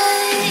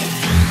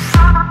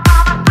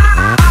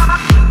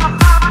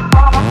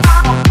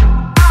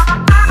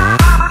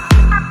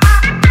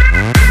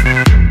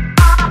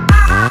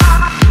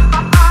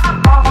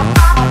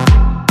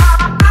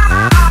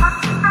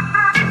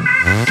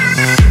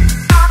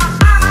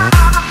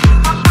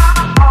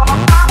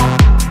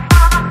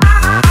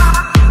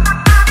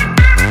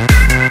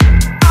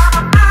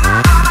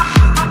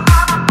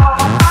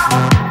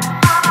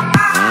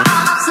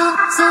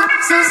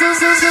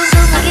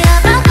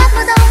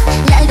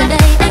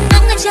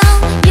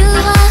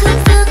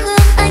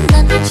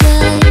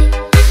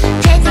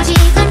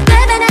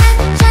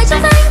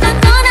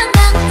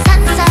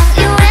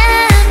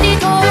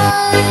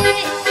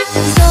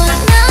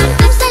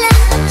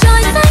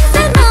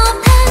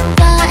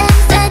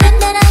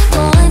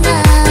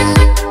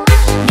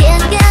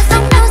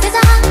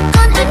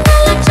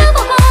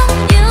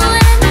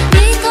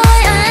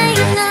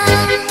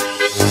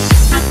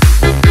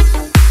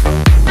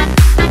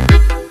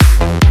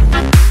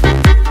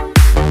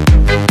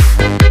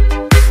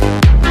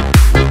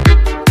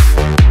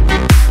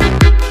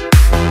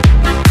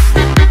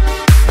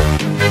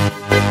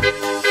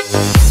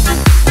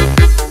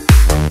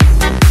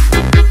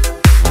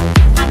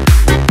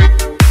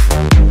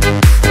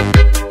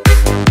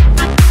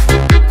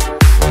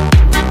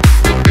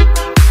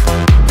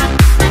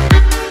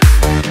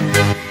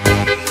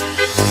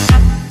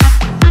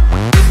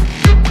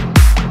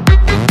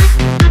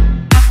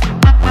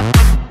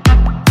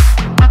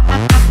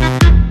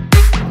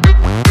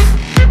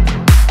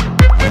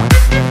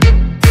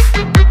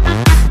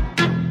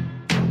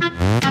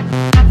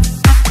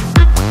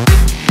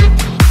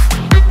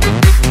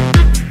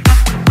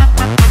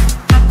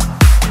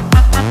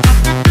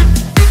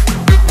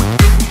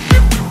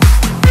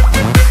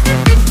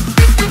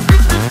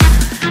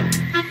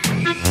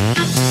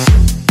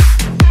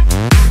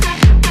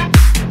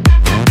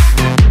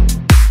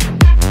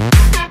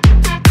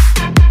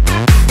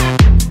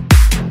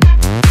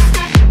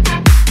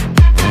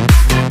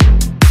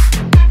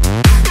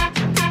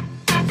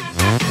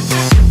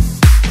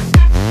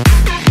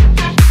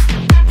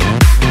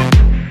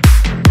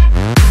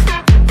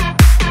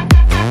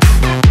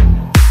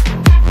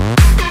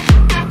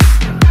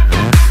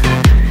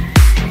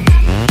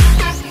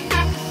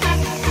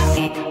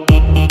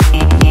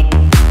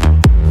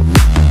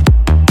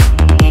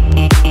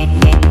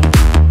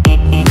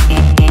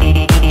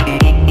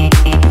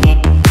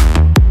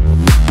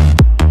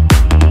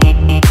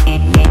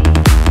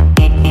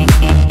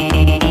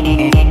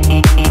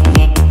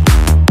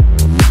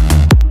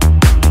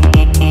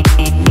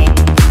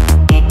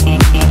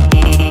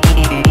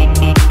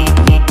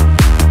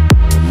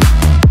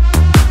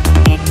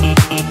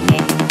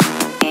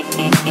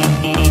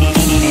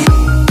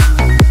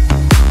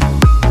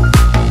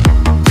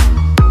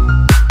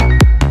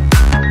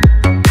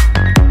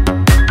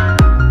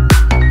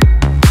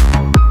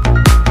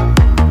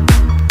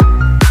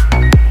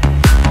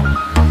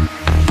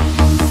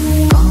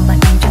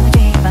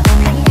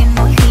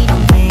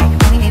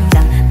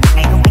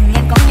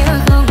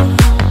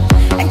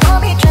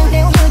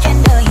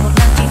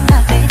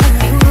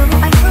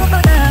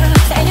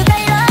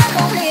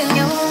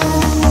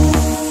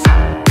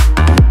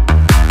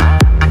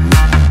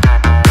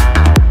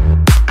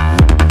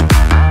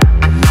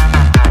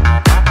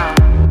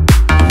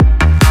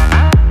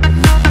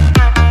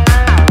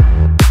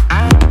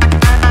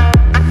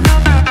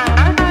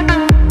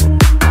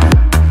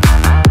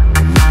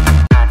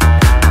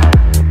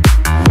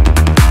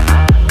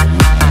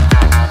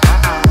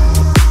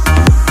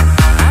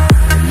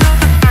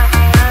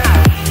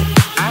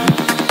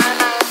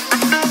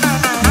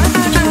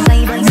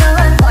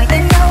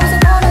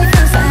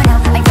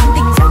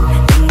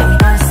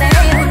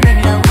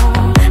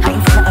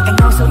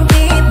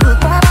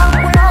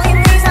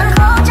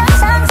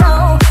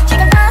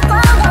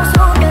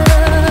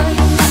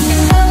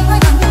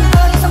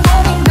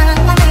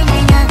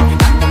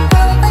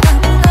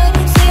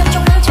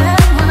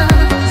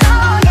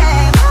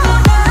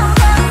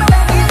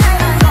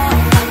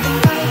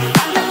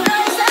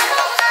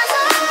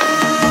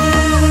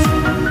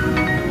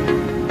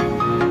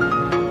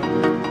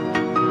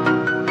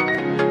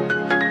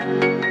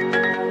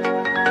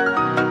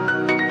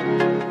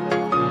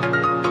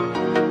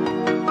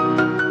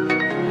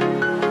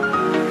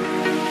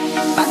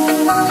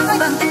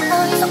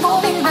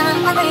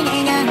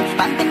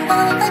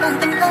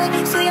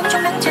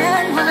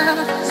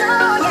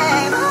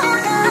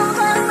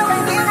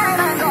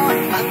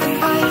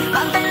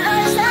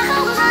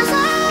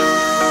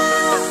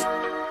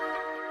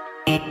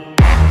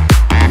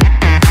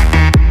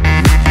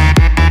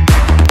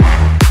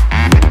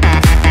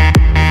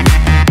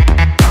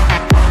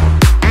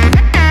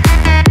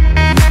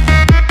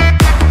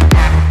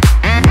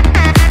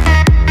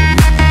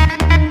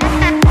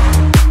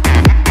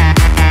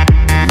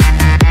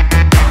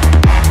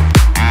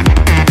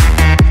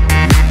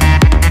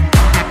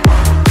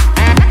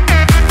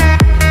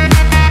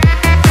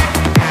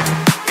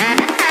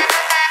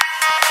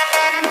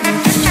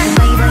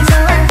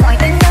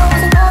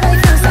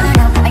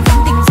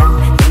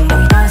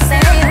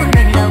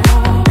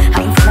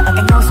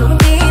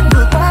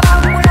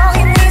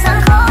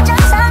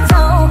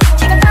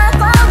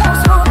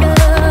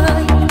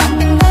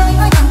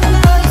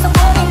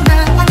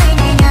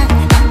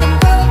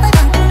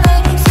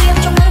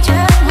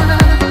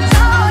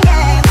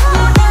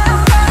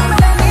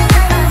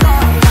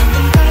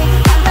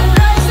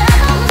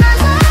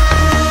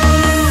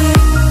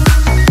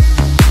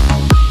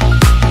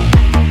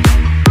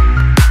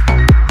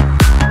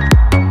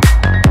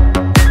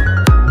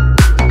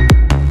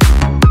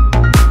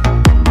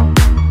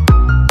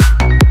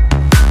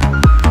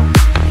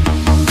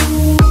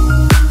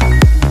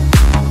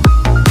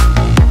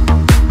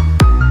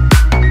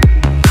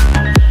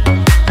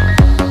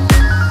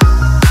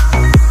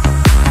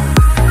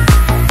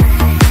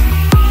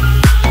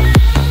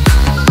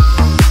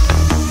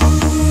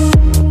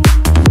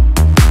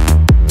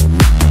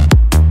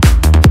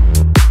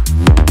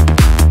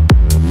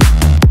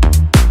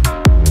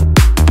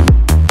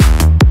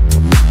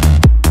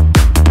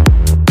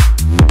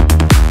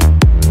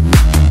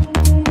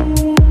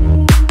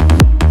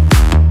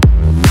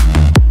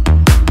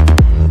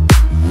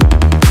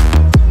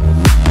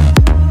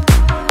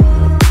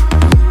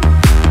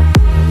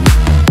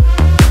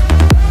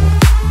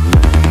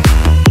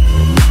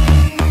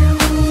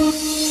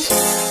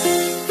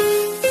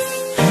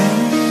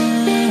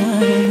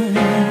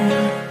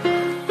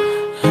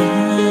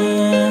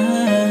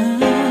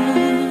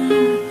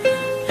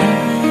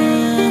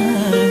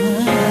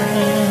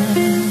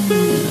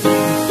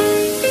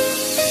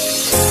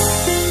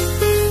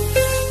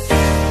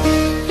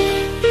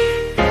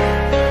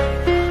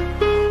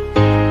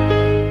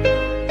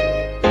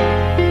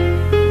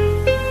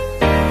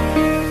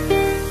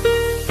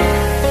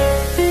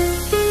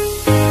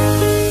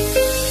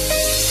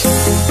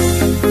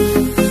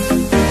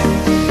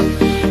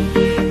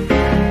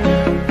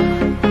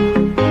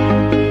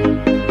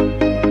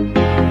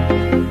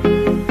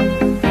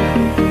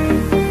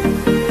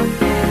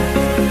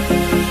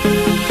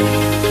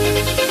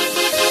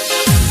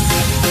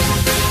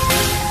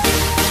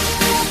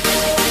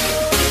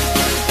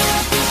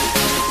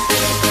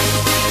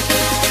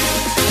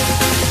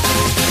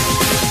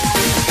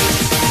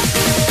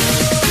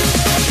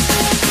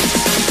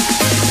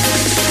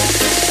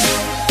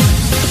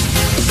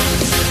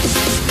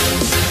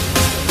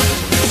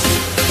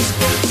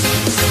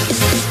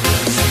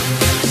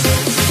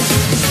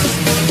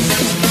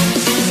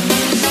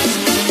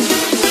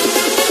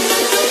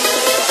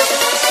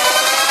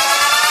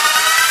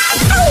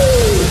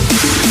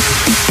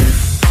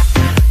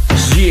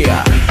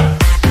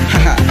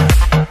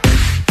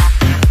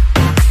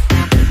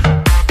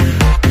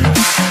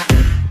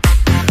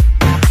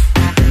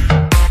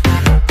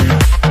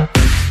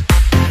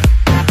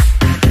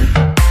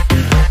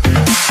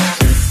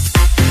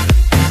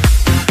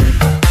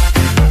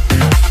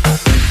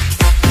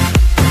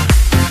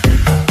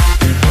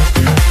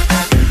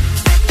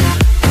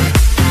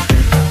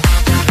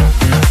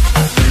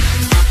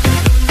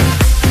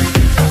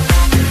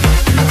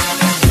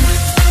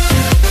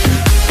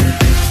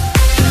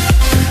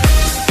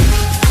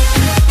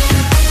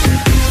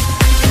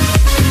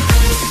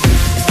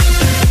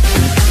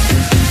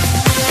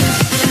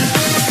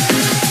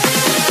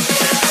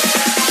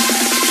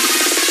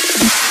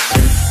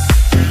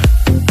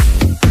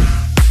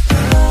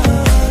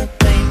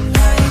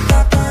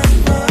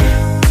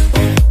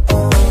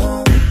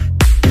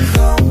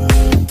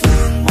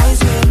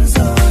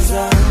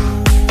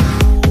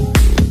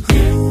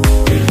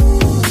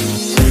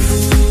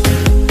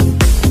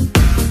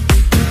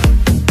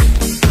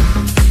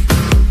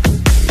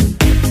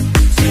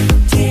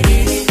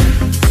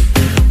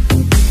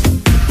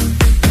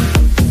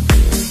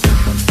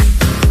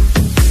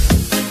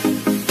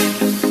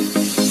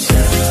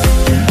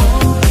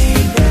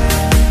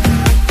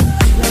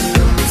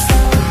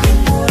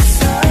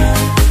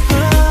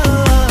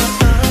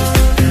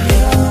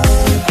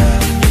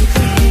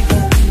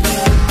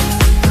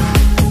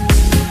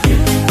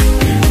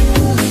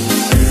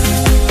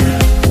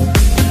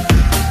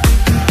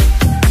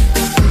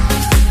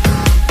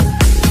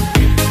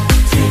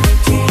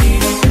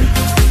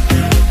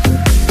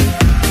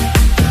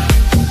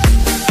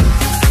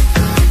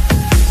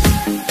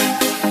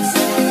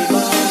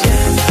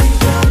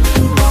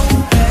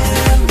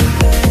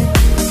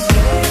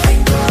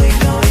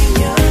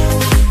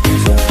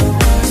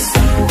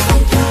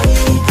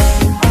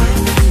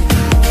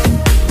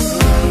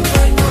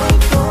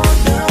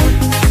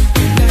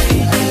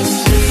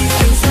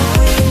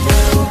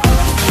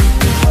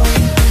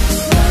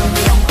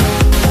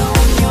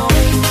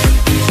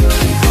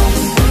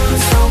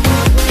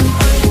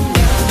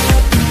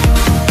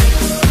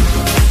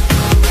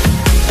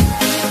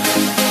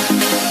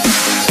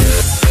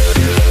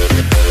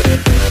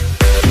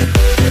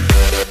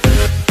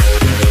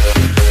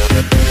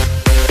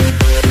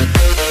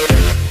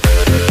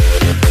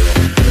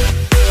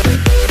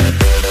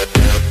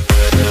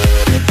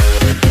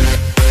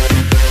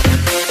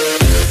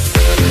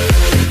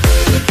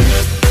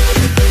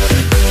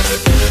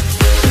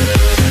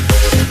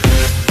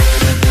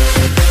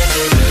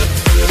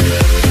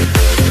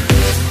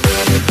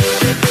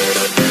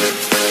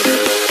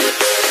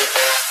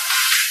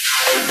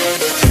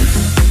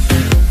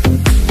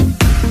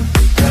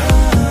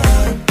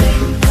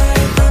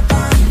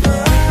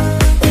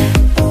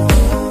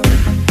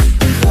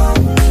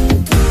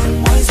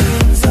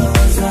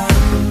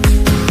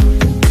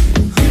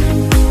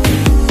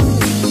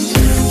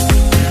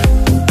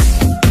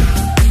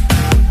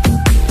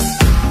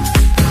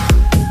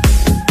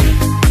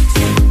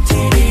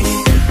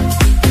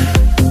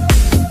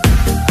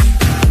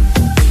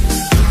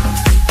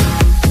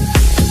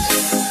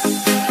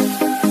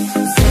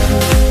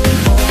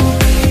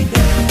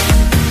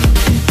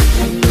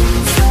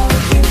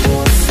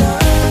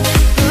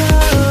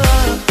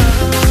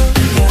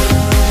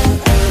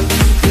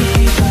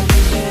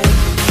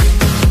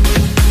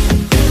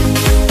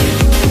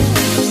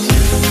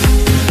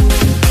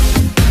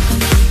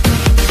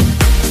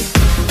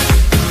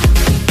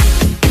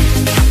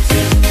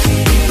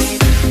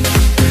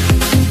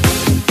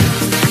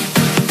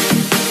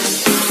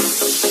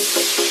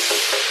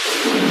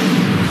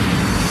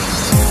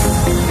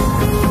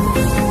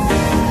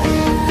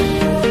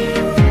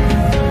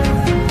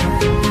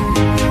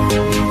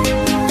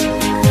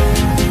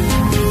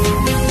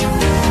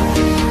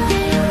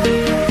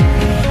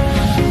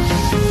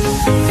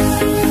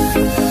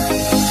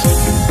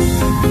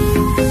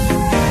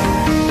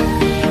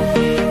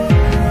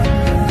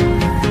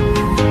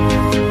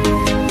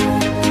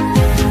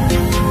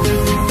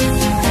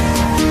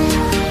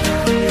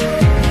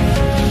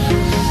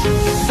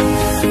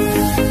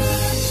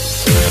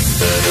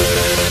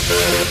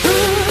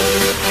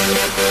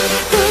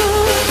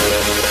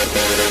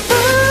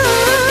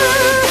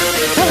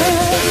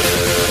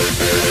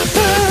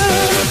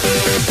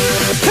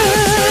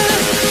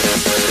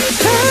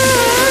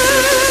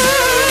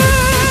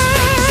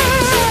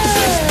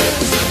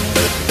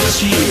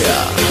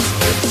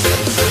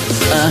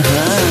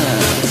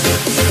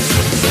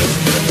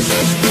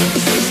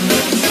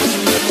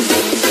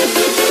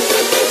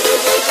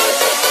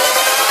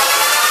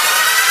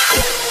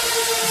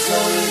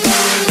 rồi